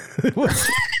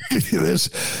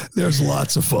 There's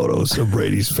lots of photos of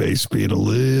Brady's face being a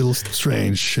little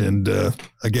strange. And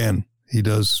again, he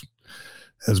does,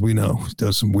 as we know,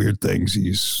 does some weird things.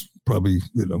 He's probably,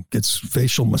 gets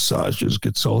facial massages,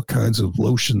 gets all kinds of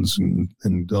lotions and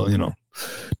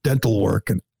dental work.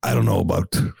 And I don't know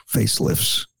about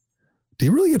facelifts. Do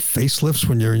you really get facelifts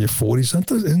when you're in your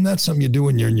 40s? Isn't that something you do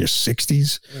when you're in your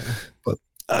 60s? Yeah. But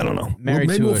I don't know. Married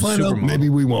maybe to we'll a find out. supermodel. Maybe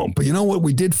we won't. But you know what?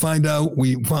 We did find out.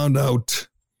 We found out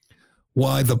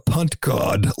why the punt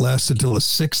god lasted till the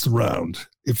 6th round.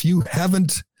 If you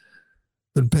haven't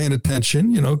been paying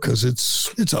attention, because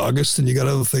it's August and you got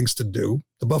other things to do.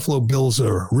 The Buffalo Bills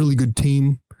are a really good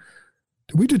team.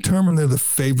 Did we determine they're the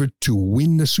favorite to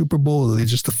win the Super Bowl, or are they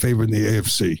just the favorite in the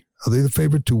AFC? Are they the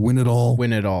favorite to win it all?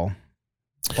 Win it all.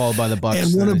 Followed by the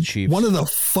Bucs and the Chiefs. One of the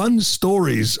fun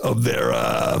stories of their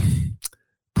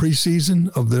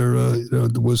preseason of their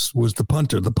was the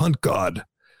punter, the punt god.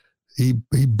 He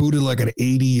booted like an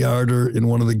 80-yarder in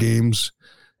one of the games.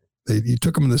 He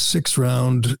took him in the 6th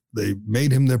round. They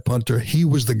made him their punter. He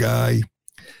was the guy,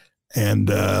 and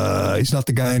he's not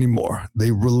the guy anymore.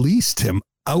 They released him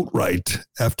outright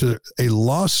after a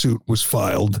lawsuit was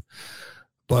filed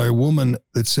by a woman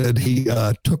that said he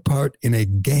took part in a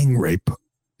gang rape.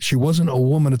 She wasn't a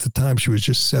woman at the time. She was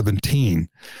just 17.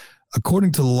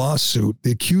 According to the lawsuit,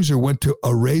 the accuser went to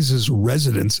Areza's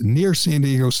residence near San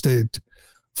Diego State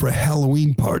for a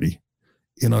Halloween party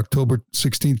in October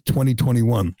 16,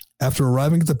 2021. After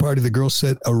arriving at the party, the girl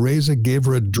said Areza gave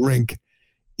her a drink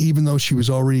even though she was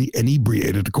already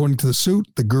inebriated. According to the suit,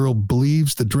 the girl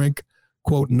believes the drink,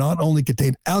 quote, not only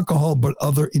contained alcohol, but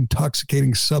other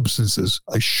intoxicating substances.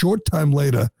 A short time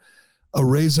later,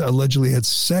 Areza allegedly had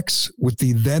sex with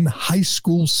the then high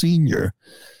school senior,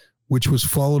 which was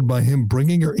followed by him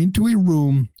bringing her into a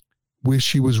room where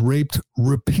she was raped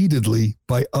repeatedly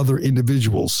by other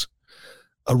individuals.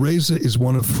 Areza is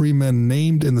one of 3 men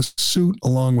named in the suit,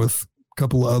 along with a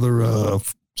couple of other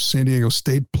San Diego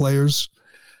State players.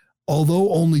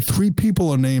 Although only 3 people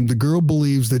are named, the girl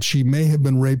believes that she may have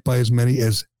been raped by as many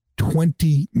as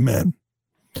 20 men.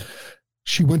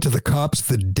 She went to the cops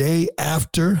the day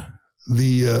after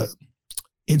the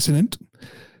incident.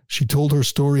 She told her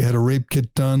story, had a rape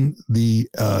kit done. The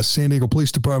San Diego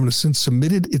Police Department has since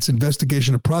submitted its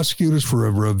investigation to prosecutors for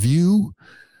a review.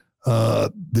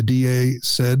 The DA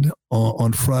said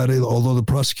on Friday, although the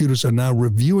prosecutors are now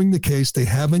reviewing the case, they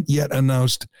haven't yet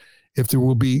announced if there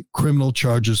will be criminal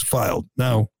charges filed.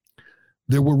 Now,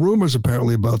 there were rumors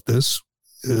apparently about this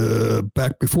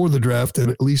back before the draft, and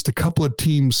at least a couple of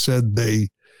teams said they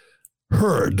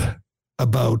heard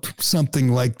about something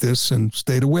like this and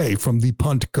stayed away from the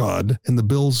punt god, and the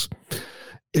Bills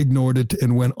ignored it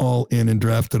and went all in and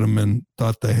drafted him and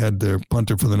thought they had their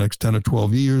punter for the next 10 or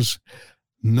 12 years.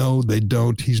 No, they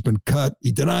don't. He's been cut.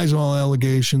 He denies all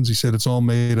allegations. He said it's all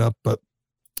made up, but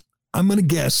I'm going to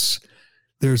guess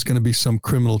there's going to be some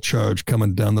criminal charge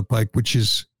coming down the pike, which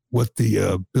is what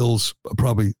the Bills are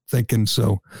probably thinking.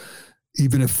 So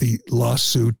even if the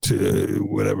lawsuit,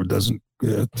 whatever, doesn't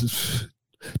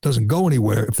go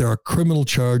anywhere, if there are criminal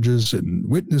charges and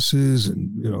witnesses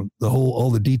and, all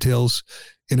the details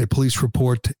in a police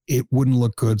report, it wouldn't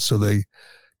look good. So they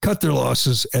cut their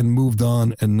losses and moved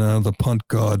on. And now the punt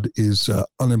god is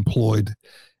unemployed,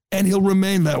 and he'll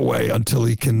remain that way until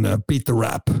he can beat the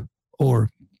rap or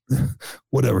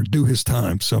whatever, do his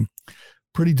time. So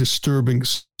pretty disturbing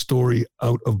story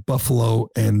out of Buffalo,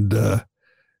 and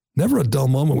never a dull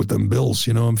moment with them Bills.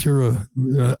 If you're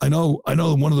I know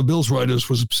one of the Bills writers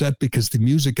was upset because the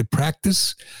music at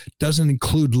practice doesn't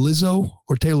include Lizzo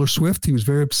or Taylor Swift. He was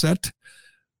very upset.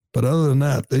 But other than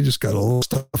that, they just got a lot of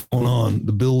stuff going on.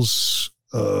 The Bills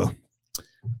are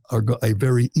a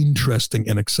very interesting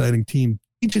and exciting team.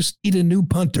 They just need a new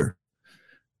punter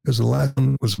because the last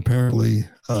one was apparently,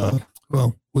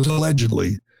 was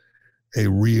allegedly a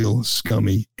real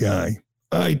scummy guy.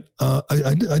 I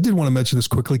did want to mention this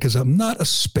quickly because I'm not a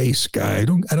space guy. I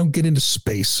don't get into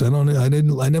space. I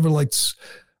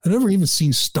never even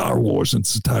seen Star Wars in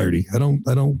its entirety. I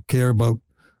don't care about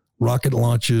rocket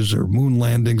launches or moon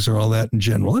landings or all that in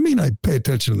general. I mean, I pay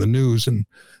attention to the news, and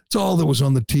it's all that was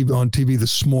on TV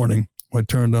this morning. When I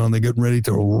turned on, they get ready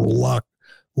to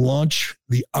launch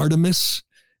the Artemis,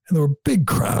 and there were big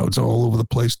crowds all over the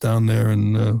place down there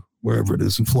in wherever it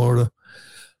is in Florida,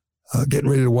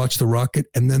 getting ready to watch the rocket.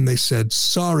 And then they said,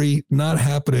 sorry, not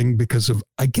happening because of,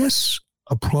 I guess,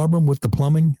 a problem with the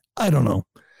plumbing. I don't know.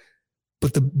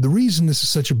 But the reason this is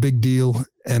such a big deal,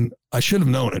 and I should have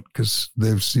known it because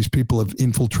these people have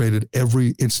infiltrated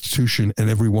every institution and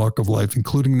every walk of life,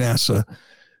 including NASA,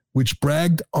 which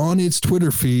bragged on its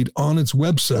Twitter feed, on its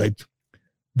website,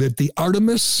 that the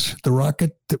Artemis, the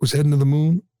rocket that was heading to the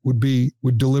moon, would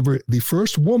deliver the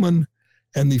first woman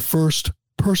and the first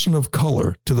person of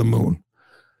color to the moon.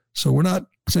 So we're not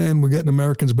saying we're getting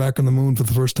Americans back on the moon for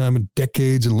the first time in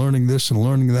decades and learning this and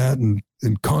learning that and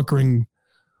conquering.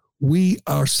 We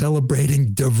are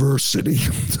celebrating diversity.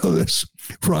 So this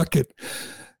rocket,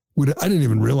 I didn't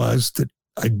even realize that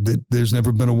there's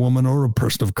never been a woman or a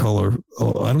person of color. I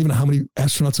don't even know how many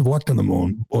astronauts have walked on the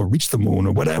moon or reached the moon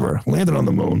or whatever, landed on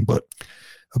the moon. But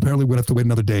apparently we'd have to wait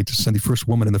another day to send the first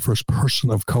woman and the first person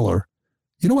of color.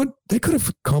 You know what? They could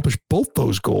have accomplished both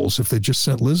those goals if they just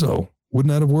sent Lizzo.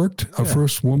 Wouldn't that have worked? Our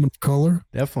first woman of color?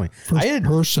 Definitely. First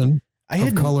person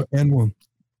of color and woman.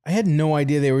 I had no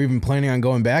idea they were even planning on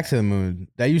going back to the moon.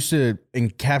 That used to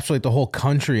encapsulate the whole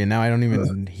country, and now I don't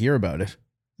even hear about it.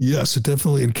 Yes, it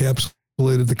definitely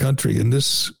encapsulated the country, and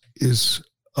this is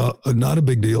not a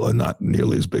big deal, not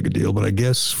nearly as big a deal, but I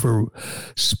guess for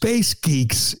space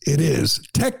geeks, it is.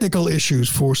 Technical issues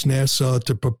forced NASA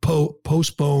to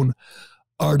postpone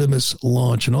Artemis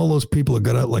launch, and all those people that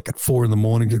got out like at 4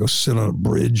 a.m. to go sit on a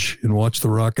bridge and watch the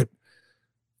rocket.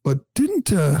 But weren't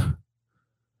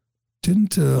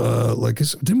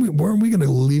we going to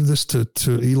leave this to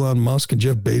Elon Musk and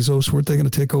Jeff Bezos? Weren't they going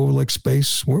to take over like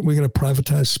space? Weren't we going to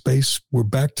privatize space? We're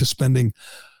back to spending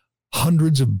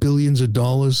hundreds of billions of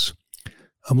dollars.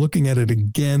 I'm looking at it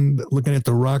again, looking at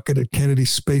the rocket at Kennedy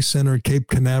Space Center at Cape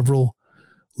Canaveral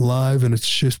live, and it's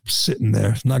just sitting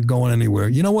there. It's not going anywhere.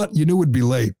 You know what? You knew it would be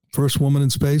late. First woman in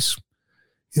space.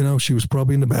 You know, she was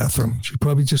probably in the bathroom. She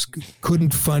probably just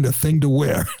couldn't find a thing to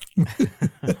wear.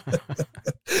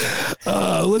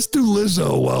 Let's do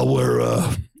Lizzo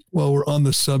while we're on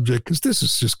the subject, because this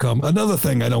has just come. Another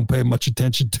thing I don't pay much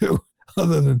attention to,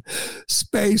 other than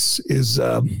space, is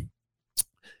the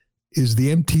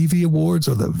MTV Awards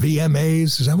or the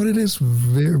VMAs. Is that what it is?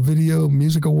 Video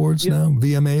Music Awards now?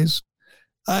 VMAs?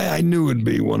 I knew it'd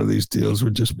be one of these deals.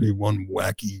 Would just be one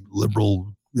wacky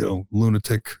liberal,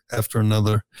 lunatic after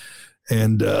another.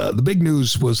 And the big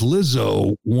news was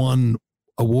Lizzo won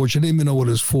awards. You didn't even know what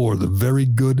it was for. The Very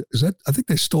Good, I think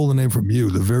they stole the name from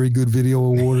you, the Very Good Video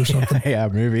Award or something. Yeah,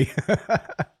 maybe.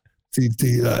 She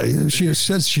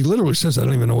literally says, I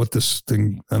don't even know what this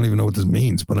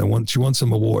means, but she won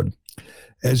some award.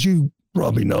 As you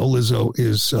probably know, Lizzo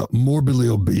is morbidly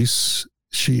obese.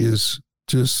 She is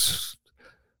just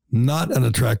not an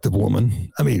attractive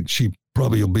woman. I mean, she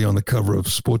probably will be on the cover of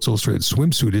Sports Illustrated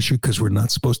swimsuit issue because we're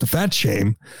not supposed to fat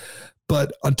shame.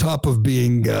 But on top of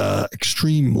being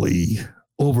extremely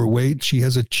overweight, she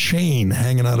has a chain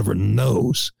hanging out of her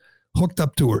nose, hooked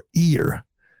up to her ear.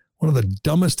 One of the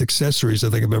dumbest accessories I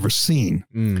think I've ever seen.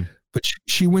 But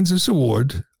she wins this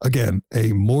award, again,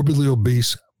 a morbidly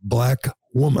obese black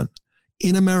woman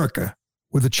in America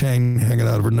with a chain hanging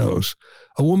out of her nose.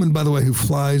 A woman, by the way, who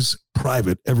flies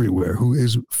private everywhere, who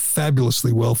is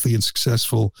fabulously wealthy and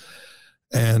successful,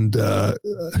 and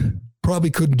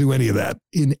probably couldn't do any of that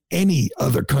in any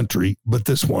other country but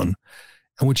this one.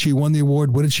 And when she won the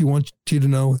award, what did she want you to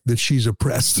know? That she's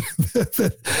oppressed.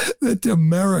 that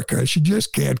America, she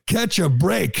just can't catch a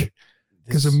break.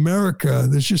 Because America,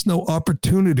 there's just no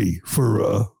opportunity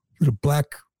for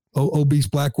obese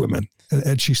black women.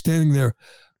 And she's standing there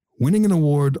winning an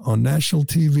award on national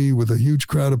TV with a huge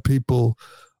crowd of people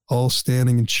all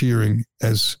standing and cheering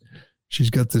as she's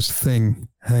got this thing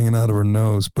hanging out of her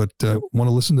nose. But want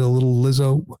to listen to a little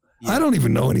Lizzo? Yeah. I don't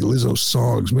even know any Lizzo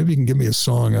songs. Maybe you can give me a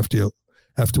song after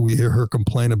we hear her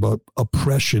complain about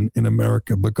oppression in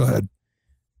America. But go ahead.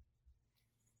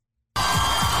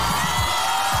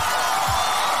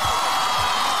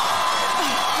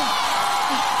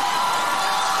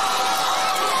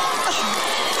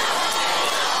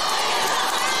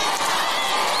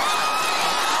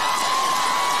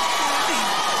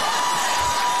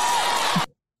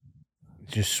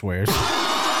 Just swears. They cut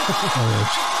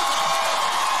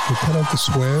out the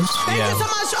swears. Thank you so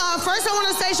much. First, I want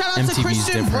to say shout out to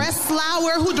Christian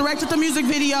Bresslauer, who directed the music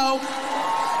video.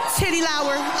 Titty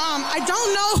Lauer. I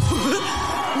don't know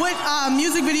what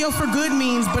music video for good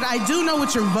means, but I do know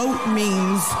what your vote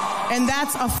means, and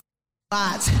that's a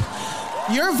lot.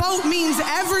 Your vote means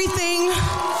everything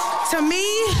to me.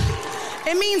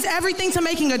 It means everything to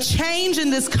making a change in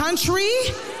this country.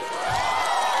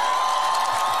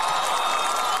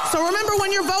 So remember,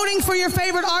 when you're voting for your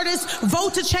favorite artist,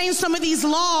 vote to change some of these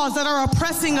laws that are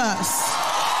oppressing us.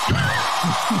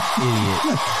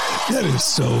 Idiot. That is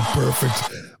so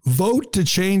perfect. Vote to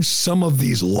change some of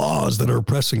these laws that are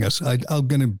oppressing us. I'm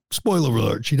going to, spoiler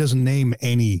alert, she doesn't name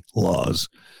any laws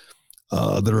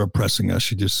that are oppressing us.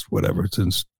 She just, whatever,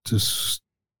 just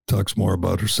talks more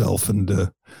about herself and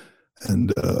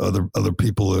other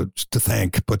people to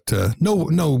thank, but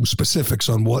no specifics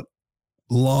on what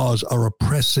laws are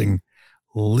oppressing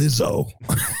Lizzo.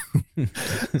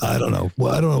 I don't know.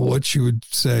 Well, I don't know what she would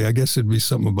say. I guess it'd be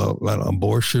something about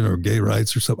abortion or gay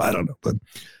rights or something. I don't know. But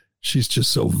she's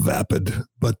just so vapid.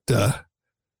 But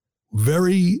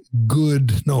very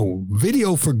good. No,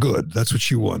 Video for Good. That's what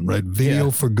she won, right?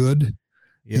 Video for Good.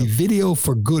 The Video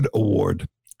for Good Award.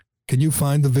 Can you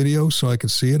find the video so I can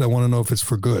see it? I want to know if it's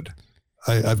for good.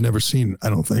 I've never seen, I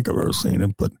don't think I've ever seen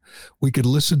it, but we could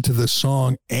listen to the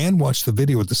song and watch the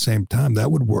video at the same time.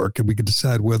 That would work, and we could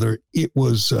decide whether it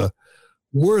was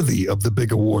worthy of the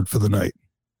big award for the night.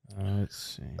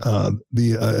 Let's see.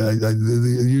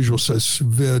 The usual says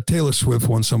Taylor Swift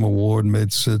won some award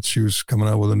and said she was coming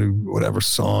out with a new whatever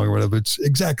song or whatever. It's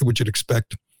exactly what you'd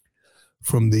expect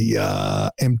from the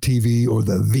MTV or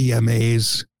the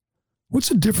VMAs. What's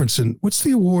the difference what's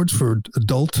the awards for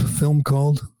adult film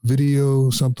called? Video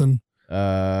something?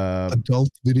 Adult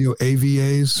video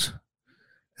AVAs.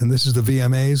 And this is the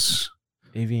VMAs.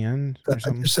 AVN or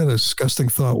something? I just had a disgusting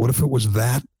thought. What if it was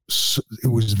that? It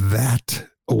was that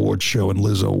award show and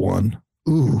Lizzo won.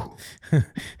 Ooh.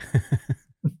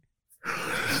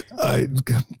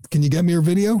 Can you get me her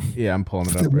video? Yeah, I'm pulling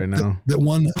it up right now. That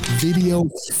won Video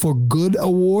for Good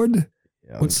Award?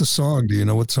 Yeah, what's the song? Do you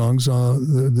know what songs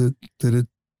that it?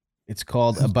 It's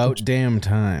called About Damn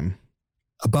Time.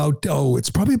 It's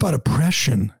probably about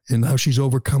oppression and how she's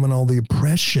overcoming all the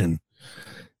oppression,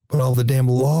 but all the damn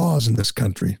laws in this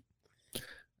country.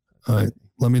 All right.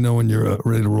 Let me know when you're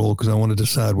ready to roll, because I want to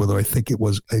decide whether I think it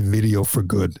was a video for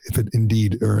good, if it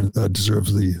indeed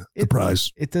deserves the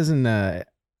prize. It doesn't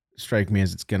strike me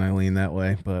as it's going to lean that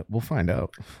way, but we'll find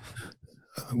out.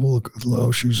 We'll look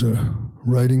low. She's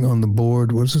writing on the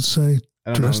board. What does it say?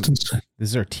 Dresden.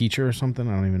 Is there a teacher or something?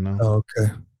 I don't even know. Oh,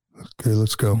 okay. Okay,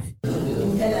 let's go.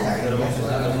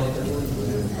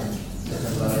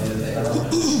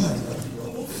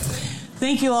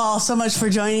 Thank you all so much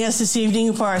for joining us this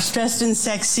evening for our Stressed and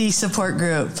Sexy support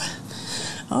group.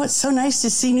 Oh, it's so nice to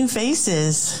see new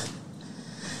faces.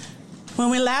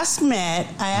 When we last met,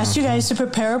 I asked you guys to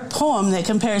prepare a poem that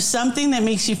compares something that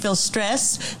makes you feel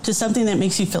stressed to something that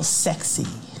makes you feel sexy.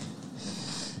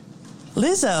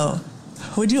 Lizzo,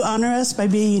 would you honor us by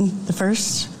being the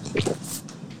first?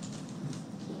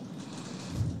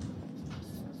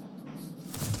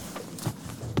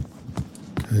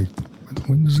 Okay.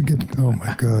 When does it get? Oh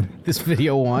my God! This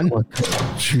video won.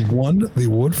 She won the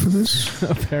award for this.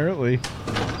 Apparently,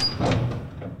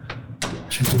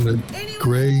 she's in the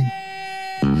gray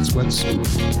sweatsuit.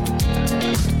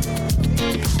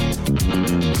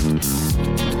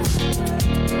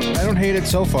 I don't hate it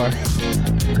so far.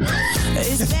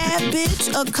 Is that bitch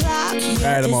o'clock? All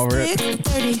right, I'm over it.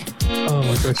 Oh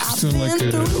my God, she's doing like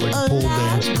a pole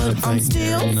dance kind of thing. I'm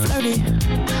still flirty.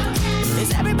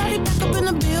 Is everybody back up in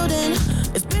the building?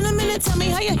 It's been a minute, tell me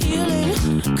how you're healing.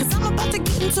 Cause I'm about to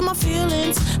get into my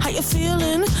feelings. How you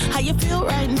feeling? How you feel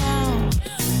right now?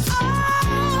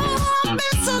 Oh, I've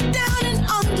been so down and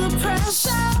under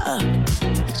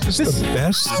pressure. Is this the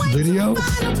best video?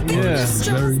 Yeah.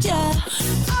 Very...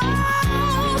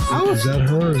 Is that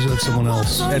her or is that someone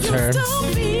else? That's her.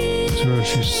 It's her.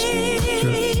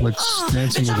 She's like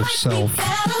dancing with herself.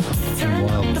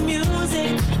 Wow.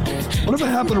 Whatever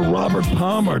happened to Robert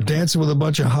Palmer dancing with a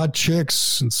bunch of hot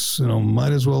chicks? It's,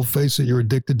 might as well face it. You're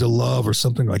addicted to love or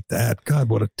something like that. God,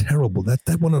 what a terrible, that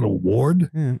won an award.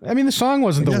 Yeah. I mean, the song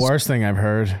wasn't the worst thing I've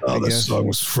heard. Oh, this song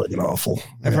was friggin' awful.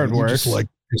 I've heard worse.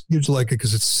 You just like it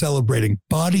because it's celebrating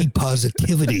body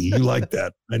positivity. You like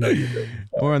that. I know you do.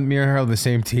 Or me and her on the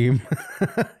same team.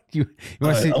 you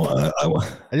want to see?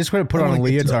 I just want to put on a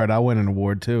leotard. I'll win an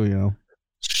award too,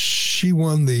 She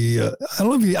won the, I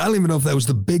don't even know if that was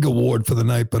the big award for the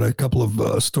night, but a couple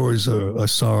of stories I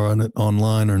saw on it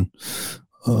online and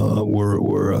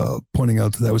were pointing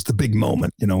out that was the big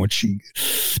moment, when she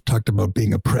talked about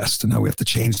being oppressed and how we have to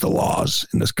change the laws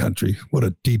in this country. What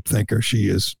a deep thinker she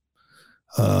is.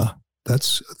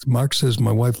 That's Mark says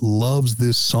my wife loves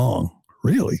this song.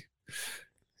 Really?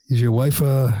 Is your wife?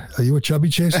 Are you a chubby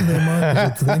chaser there, Mark? Is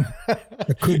that the thing?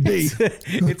 It could be.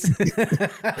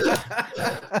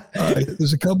 All right,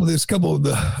 there's a couple of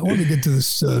the. I want to get to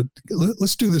this.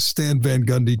 Let's do this Stan Van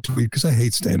Gundy tweet because I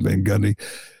hate Stan Van Gundy.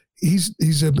 He's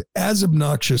as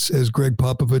obnoxious as Greg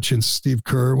Popovich and Steve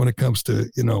Kerr when it comes to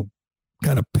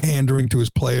kind of pandering to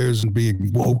his players and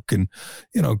being woke and,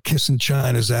 kissing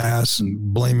China's ass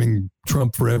and blaming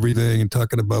Trump for everything and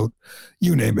talking about,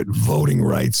 you name it, voting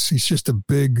rights. He's just a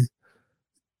big,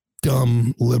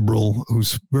 dumb liberal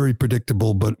who's very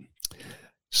predictable. But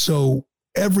so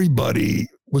everybody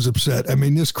was upset. I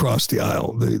mean, this crossed the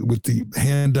aisle with the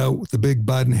handout, with the big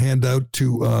Biden handout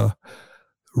to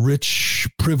rich,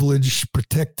 privileged,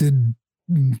 protected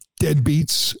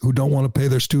deadbeats who don't want to pay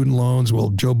their student loans.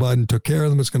 Well, Joe Biden took care of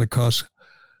them. It's going to cost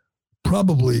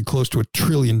probably close to $1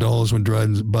 trillion when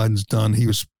Biden's done.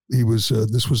 This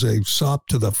was a sop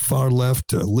to the far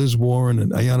left, Liz Warren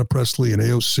and Ayanna Pressley and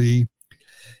AOC.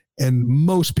 And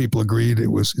most people agreed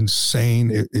it was insane.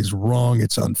 It is wrong.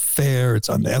 It's unfair. It's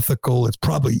unethical. It's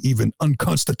probably even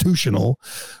unconstitutional.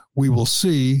 We will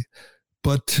see.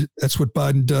 But that's what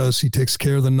Biden does. He takes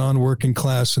care of the non-working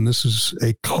class. And this is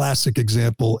a classic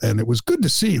example. And it was good to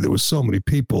see there was so many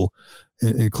people,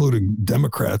 including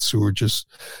Democrats, who were just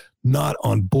not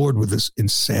on board with this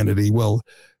insanity. Well,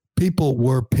 people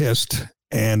were pissed,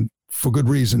 and for good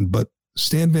reason. But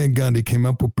Stan Van Gundy came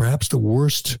up with perhaps the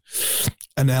worst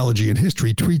analogy in history.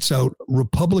 He tweets out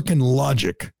Republican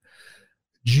logic.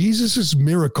 Jesus'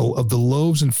 miracle of the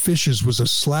loaves and fishes was a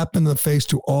slap in the face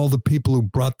to all the people who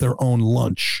brought their own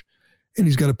lunch. And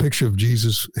he's got a picture of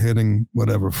Jesus handing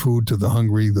whatever food to the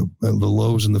hungry, the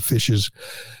loaves and the fishes.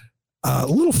 A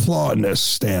little flaw in this,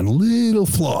 Stan, little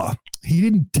flaw. He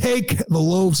didn't take the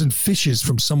loaves and fishes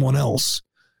from someone else,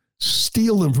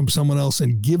 steal them from someone else,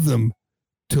 and give them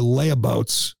to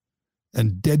layabouts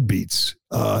and deadbeats.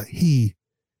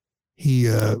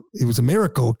 It was a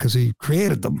miracle because he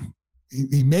created them.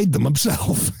 He made them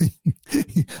himself.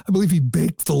 I believe he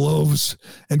baked the loaves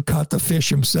and caught the fish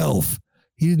himself.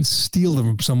 He didn't steal them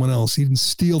from someone else. He didn't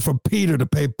steal from Peter to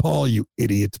pay Paul, you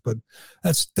idiot. But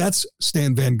that's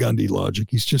Stan Van Gundy logic.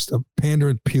 He's just a pander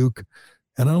and puke.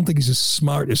 And I don't think he's as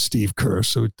smart as Steve Kerr,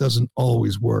 so it doesn't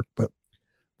always work. But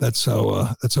that's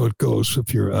how it goes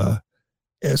if you're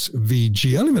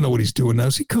SVG. I don't even know what he's doing now.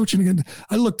 Is he coaching again?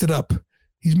 I looked it up.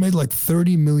 He's made like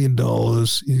 $30 million.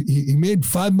 He made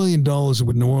 $5 million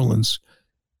with New Orleans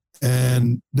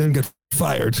and then got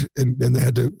fired. And they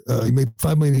had to, he made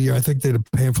 $5 million a year. I think they had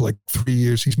to pay him for like 3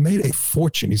 years. He's made a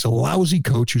fortune. He's a lousy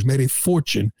coach who's made a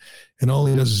fortune. And all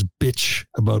he does is bitch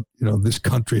about, this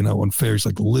country and how unfair. He's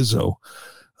like Lizzo.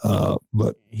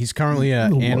 But he's currently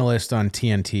an analyst on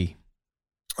TNT.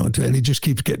 And he just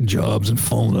keeps getting jobs and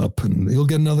falling up, and he'll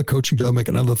get another coaching job, make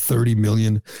another $30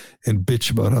 million, and bitch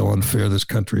about how unfair this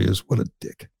country is. What a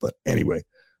dick! But anyway,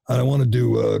 I want to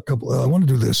do I want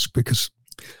to do this because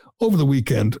over the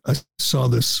weekend I saw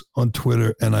this on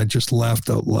Twitter and I just laughed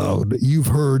out loud.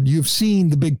 You've seen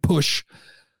the big push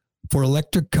for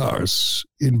electric cars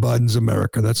in Biden's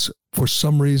America. That's for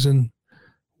some reason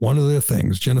one of their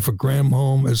things. Jennifer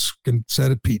Granholm has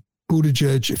said it. Pete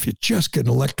Buttigieg, if you just get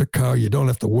an electric car, you don't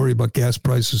have to worry about gas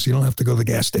prices. You don't have to go to the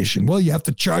gas station. Well, you have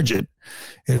to charge it.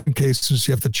 In cases,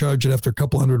 you have to charge it after a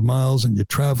couple hundred miles and you're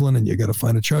traveling and you got to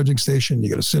find a charging station. You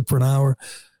got to sit for an hour.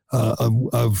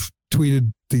 I've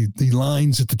tweeted the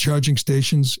lines at the charging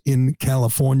stations in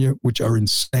California, which are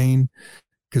insane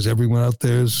because everyone out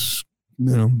there is,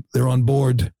 they're on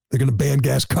board. They're going to ban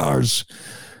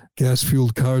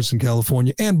gas-fueled cars in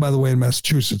California. And by the way, in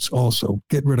Massachusetts also,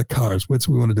 get rid of cars. What's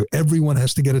we want to do? Everyone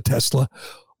has to get a Tesla.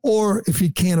 Or if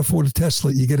you can't afford a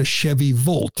Tesla, you get a Chevy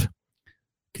Volt.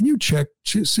 Can you check,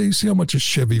 see how much a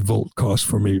Chevy Volt costs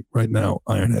for me right now,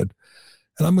 Ironhead?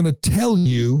 And I'm going to tell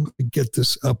you, get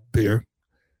this up there.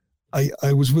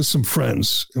 I was with some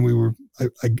friends and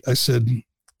I said,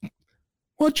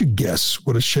 why don't you guess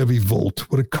what a Chevy Volt,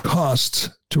 what it costs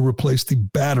to replace the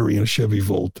battery in a Chevy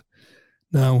Volt?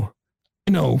 Now,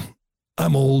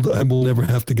 I'm old. I will never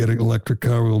have to get an electric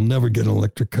car. We'll never get an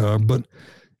electric car. But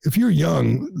if you're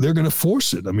young, they're going to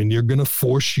force it. I mean, you're going to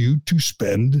force you to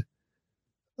spend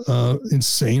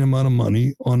insane amount of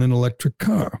money on an electric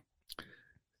car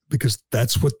because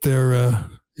that's what they're,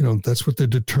 that's what they're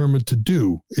determined to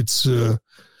do. It's, I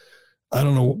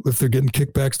don't know if they're getting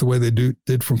kickbacks the way they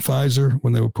did from Pfizer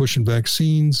when they were pushing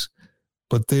vaccines.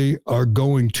 But they are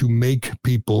going to make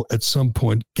people at some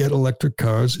point get electric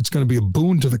cars. It's going to be a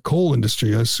boon to the coal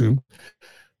industry, I assume.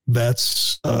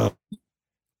 That's who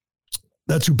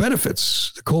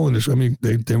benefits the coal industry. I mean,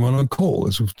 they run on coal,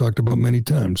 as we've talked about many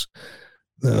times.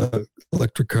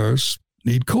 Electric cars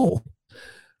need coal.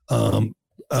 Did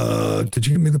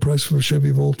you give me the price for a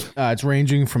Chevy Volt? It's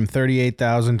ranging from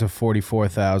 $38,000 to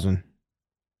 $44,000.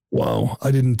 Wow,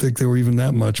 I didn't think they were even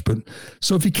that much. But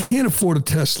so if you can't afford a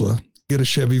Tesla, get a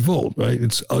Chevy Volt, right?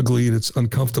 It's ugly and it's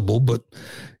uncomfortable, but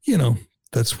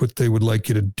that's what they would like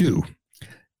you to do.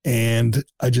 And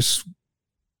I just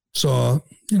saw,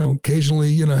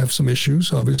 occasionally, have some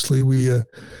issues. Obviously we have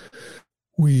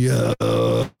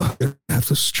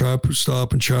to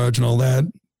stop and charge and all that.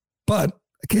 But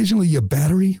occasionally your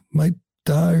battery might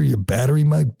die or your battery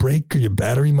might break or your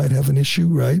battery might have an issue,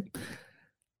 right?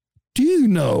 Do you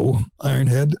know,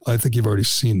 Ironhead, I think you've already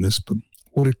seen this, but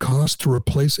what it costs to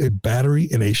replace a battery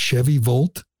in a Chevy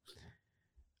Volt?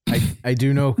 I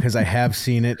do know because I have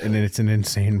seen it and it's an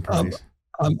insane price.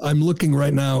 I'm looking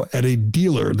right now at a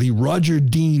dealer, the Roger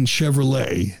Dean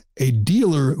Chevrolet, a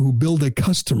dealer who billed a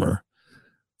customer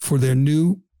for their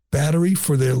new battery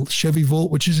for their Chevy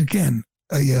Volt, which is again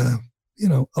a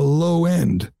low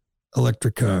end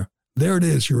electric car. There it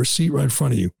is, your receipt right in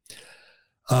front of you.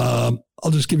 I'll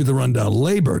just give you the rundown.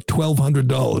 Labor,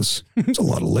 $1,200. It's a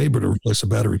lot of labor to replace a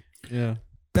battery. Yeah.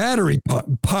 Battery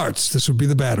parts, this would be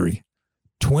the battery,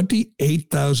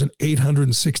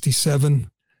 $28,867.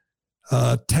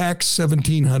 Tax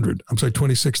 $1,700. I'm sorry,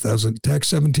 $26,000.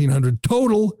 Tax $1,700.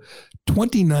 Total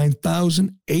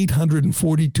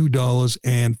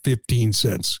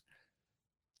 $29,842.15.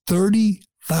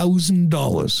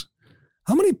 $30,000.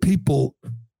 How many people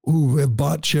who have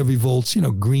bought Chevy Volts,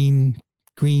 green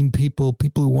people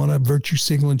who want to virtue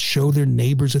signal and show their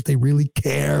neighbors that they really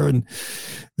care and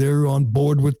they're on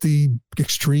board with the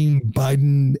extreme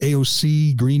Biden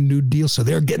AOC Green New Deal, so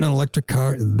they're getting an electric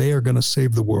car and they are going to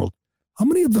save the world. How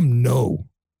many of them know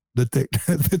that that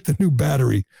the new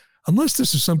battery, unless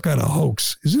this is some kind of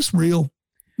hoax, is this real?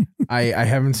 I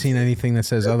haven't seen anything that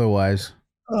says otherwise.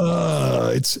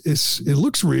 It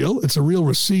looks real. It's a real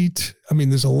receipt. I mean,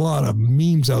 there's a lot of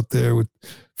memes out there with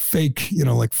fake,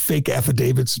 like fake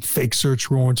affidavits and fake search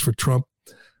warrants for Trump.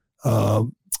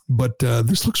 But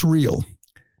this looks real.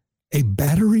 A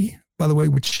battery, by the way,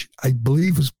 which I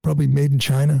believe was probably made in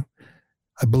China.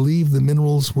 I believe the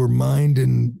minerals were mined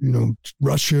in,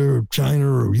 Russia or China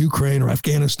or Ukraine or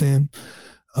Afghanistan.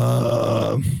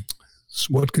 So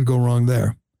what could go wrong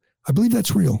there? I believe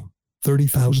that's real.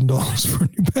 $30,000 for a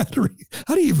new battery.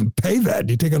 How do you even pay that?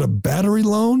 Do you take out a battery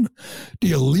loan? Do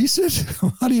you lease it?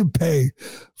 How do you pay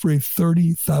for a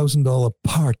 $30,000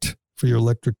 part for your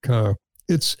electric car?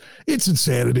 It's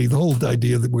insanity. The whole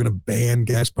idea that we're going to ban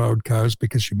gas-powered cars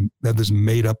because you have this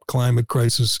made-up climate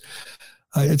crisis.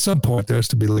 At some point, there has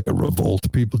to be like a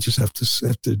revolt. People just have to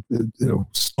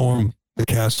storm the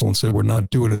castle and say, we're not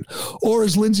doing it. Or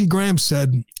as Lindsey Graham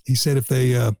said, he said if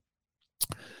they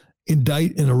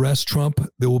indict and arrest Trump,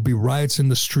 there will be riots in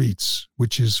the streets,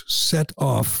 which is set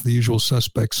off the usual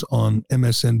suspects on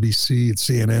MSNBC and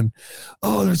CNN.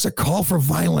 Oh, there's a call for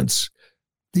violence.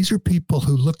 These are people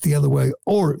who look the other way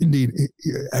or indeed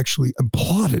actually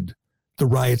applauded the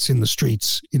riots in the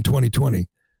streets in 2020.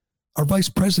 Our vice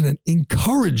president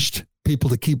encouraged people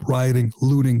to keep rioting,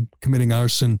 looting, committing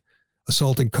arson,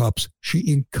 assaulting cops.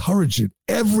 She encouraged it.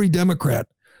 Every Democrat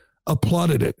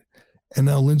applauded it. And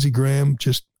now Lindsey Graham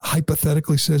just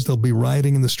hypothetically says they'll be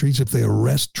rioting in the streets if they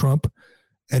arrest Trump.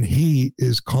 And he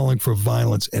is calling for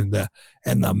violence. And the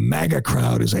MAGA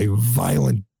crowd is a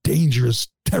violent, dangerous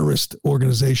terrorist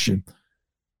organization.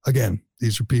 Again,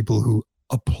 these are people who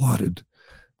applauded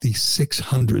the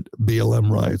 600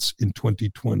 BLM riots in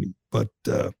 2020. But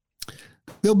there'll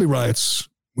be riots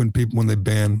when they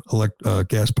ban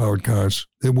gas-powered cars.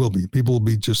 There will be. People will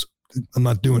be just, I'm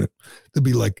not doing it. It'll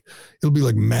be like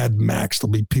Mad Max.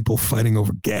 There'll be people fighting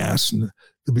over gas, and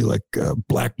there'll be like a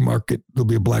black market. There'll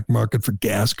be a black market for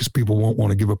gas because people won't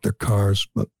want to give up their cars.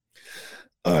 But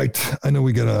all right, I know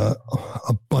we got a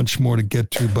bunch more to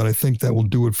get to, but I think that will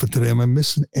do it for today. Am I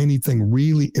missing anything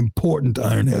really important,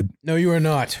 Ironhead? No, you are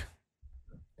not.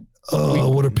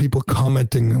 What are people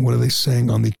commenting? What are they saying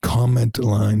on the comment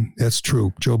line? That's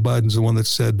true. Joe Biden's the one that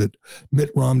said that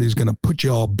Mitt Romney is going to put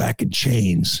you all back in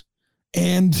chains.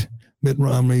 And Mitt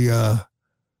Romney,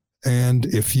 and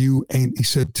if you ain't, he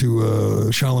said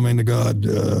to Charlemagne the God,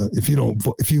 if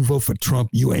you vote for Trump,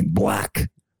 you ain't black.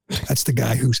 That's the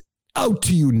guy who's out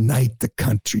to unite the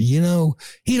country.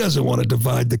 He doesn't want to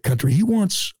divide the country. He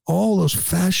wants all those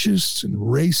fascists and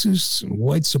racists and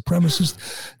white supremacists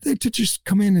to just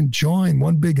come in and join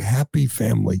one big happy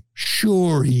family.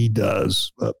 Sure, he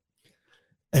does. But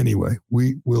anyway,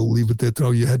 we will leave it there.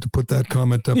 Oh, you had to put that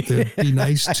comment up there. Be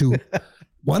nice to.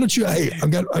 Why don't you? Hey, I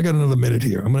got another minute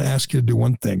here. I'm going to ask you to do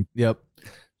one thing. Yep.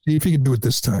 See if you can do it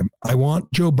this time. I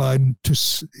want Joe Biden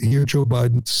to hear Joe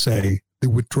Biden say the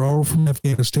withdrawal from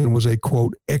Afghanistan was a,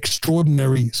 quote,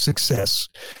 extraordinary success.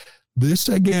 This,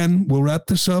 again, we'll wrap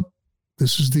this up.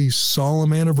 This is the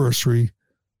solemn anniversary.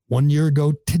 1 year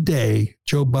ago today,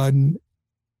 Joe Biden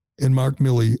and Mark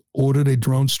Milley ordered a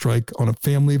drone strike on a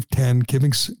family of 10,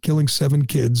 killing 7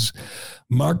 kids.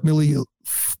 Mark Milley,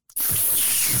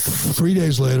 4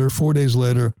 days later,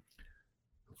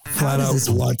 flat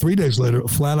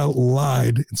out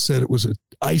lied and said it was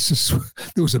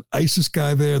there was an ISIS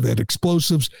guy there, they had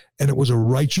explosives, and it was a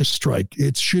righteous strike.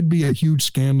 It should be a huge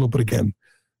scandal, but again,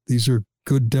 these are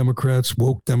good Democrats,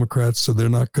 woke Democrats, so they're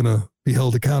not going to be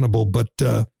held accountable. But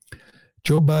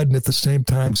Joe Biden at the same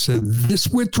time said this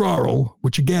withdrawal,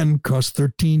 which again cost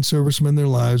 13 servicemen their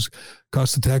lives,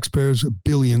 cost the taxpayers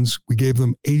billions. We gave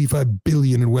them $85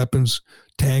 billion in weapons,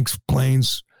 tanks,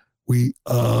 planes. We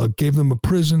gave them a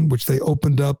prison, which they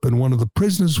opened up, and one of the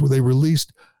prisoners where they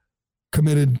released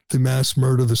committed the mass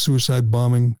murder, the suicide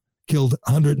bombing, killed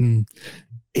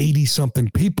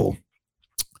 80-something people.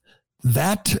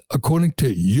 That, according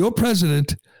to your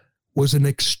president, was an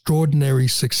extraordinary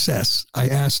success. I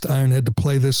asked Ironhead to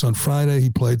play this on Friday. He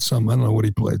played I don't know what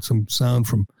he played, some sound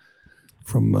from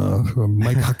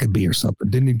Mike Huckabee or something.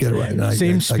 Didn't even get it right.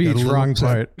 Same speech, wrong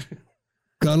part.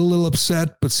 Got a little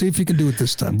upset, but see if you can do it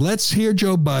this time. Let's hear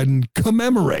Joe Biden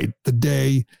commemorate the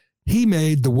day he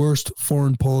made the worst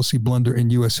foreign policy blunder in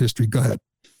U.S. history. Go ahead.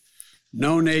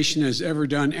 No nation has ever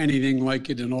done anything like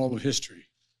it in all of history.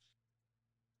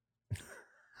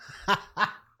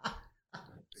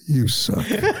 You suck.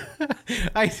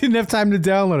 I didn't have time to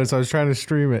download it, so I was trying to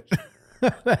stream it.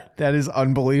 That is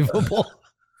unbelievable.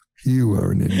 You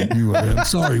are an idiot. You are. I'm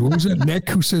sorry. What was it? Nick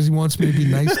who says he wants me to be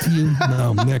nice to you?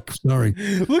 No, Nick, sorry.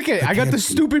 Look at it. I got the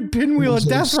stupid pinwheel of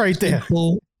death right there.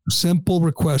 Simple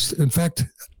request. In fact,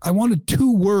 I wanted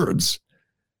 2 words.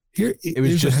 Here, it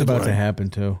was just about to happen,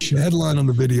 too. The headline on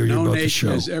the video you're about to show.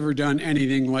 No nation has ever done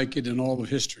anything like it in all of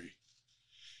history.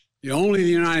 Only the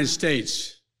United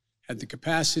States had the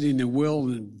capacity and the will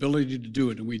and ability to do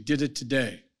it, and we did it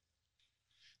today.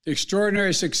 The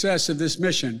extraordinary success of this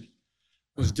mission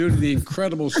was due to the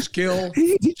incredible skill,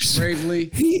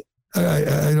 bravery.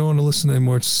 I don't want to listen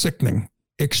anymore. It's sickening.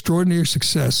 Extraordinary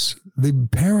success. The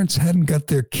parents hadn't got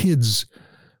their kids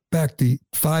back. The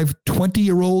 5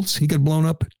 20-year-olds, he got blown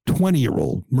up.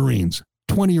 20-year-old Marines,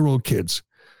 20-year-old kids.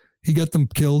 He got them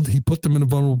killed. He put them in a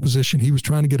vulnerable position. He was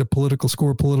trying to get a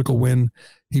political win.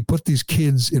 He put these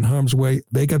kids in harm's way.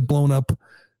 They got blown up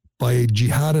by a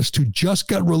jihadist who just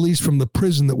got released from the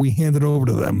prison that we handed over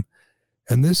to them.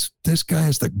 And this guy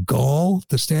has the gall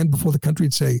to stand before the country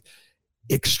and say,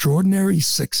 extraordinary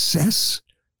success?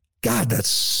 God, that's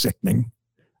sickening.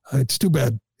 It's too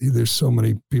bad there's so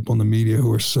many people in the media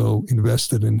who are so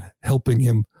invested in helping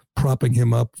him, propping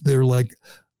him up. They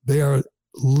are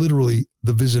literally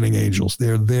the visiting angels.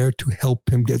 They're there to help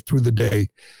him get through the day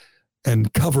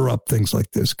and cover up things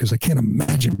like this, because I can't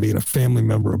imagine being a family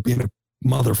member or being a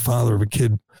mother, father of a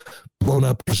kid blown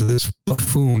up because of this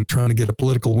buffoon trying to get a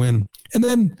political win. And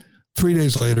then 3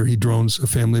 days later, he drones a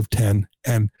family of 10,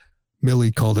 and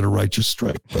Milley called it a righteous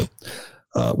strike. But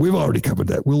we've already covered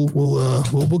that.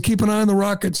 We'll keep an eye on the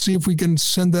rocket, see if we can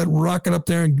send that rocket up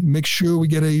there and make sure we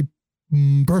get a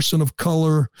person of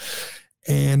color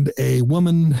and a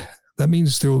woman. That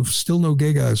means there were still no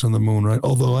gay guys on the moon, right?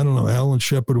 Although, I don't know, Alan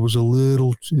Shepard was a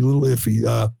little iffy.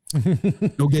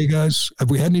 No gay guys. Have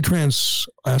we had any trans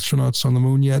astronauts on the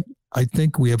moon yet? I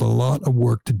think we have a lot of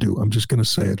work to do. I'm just going to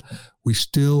say it. We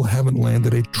still haven't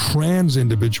landed a trans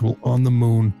individual on the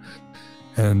moon,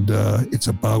 and it's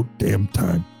about damn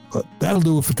time. But that'll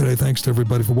do it for today. Thanks to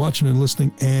everybody for watching and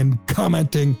listening and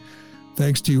commenting.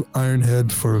 Thanks to you,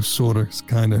 Ironhead, for sort of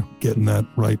kind of getting that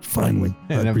right finally.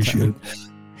 I appreciate it.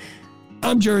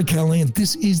 I'm Jerry Callahan.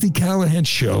 This is The Callahan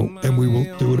Show, and we will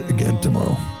do it again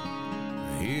tomorrow.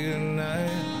 Here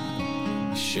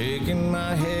tonight, shaking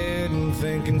my head and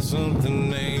thinking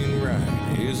something ain't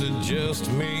right. Is it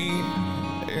just me?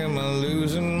 Am I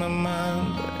losing my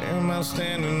mind? Am I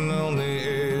standing on the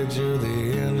edge of the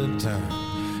end of time?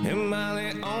 Am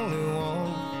I the only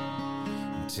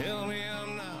one? Tell me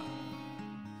I'm not.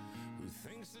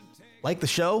 Like the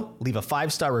show? Leave a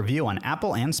 5-star review on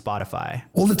Apple and Spotify.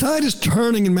 Well, the tide is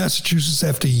turning in Massachusetts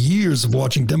after years of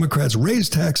watching Democrats raise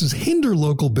taxes, hinder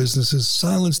local businesses,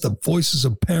 silence the voices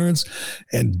of parents,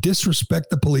 and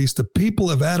disrespect the police. The people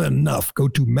have had enough. Go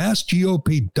to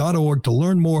massgop.org to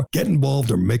learn more, get involved,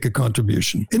 or make a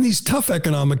contribution. In these tough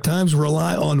economic times,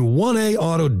 rely on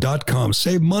 1aauto.com.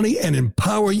 Save money and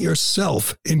empower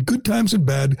yourself. In good times and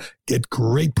bad, get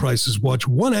great prices. Watch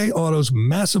 1A Auto's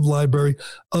massive library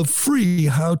of free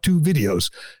how-to videos.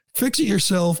 Fix it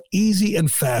yourself, easy and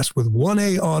fast with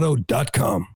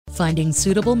 1aauto.com. Finding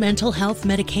suitable mental health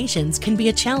medications can be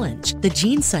a challenge. The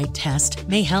GeneSight test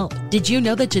may help. Did you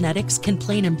know that genetics can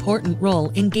play an important role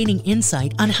in gaining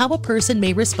insight on how a person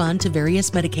may respond to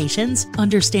various medications?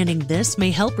 Understanding this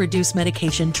may help reduce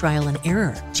medication trial and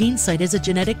error. GeneSight is a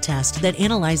genetic test that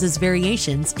analyzes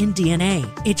variations in DNA.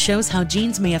 It shows how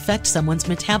genes may affect someone's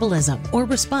metabolism or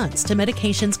response to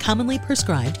medications commonly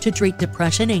prescribed to treat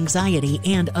depression, anxiety,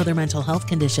 and other mental health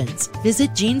conditions. Visit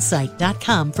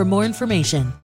GeneSight.com for more information.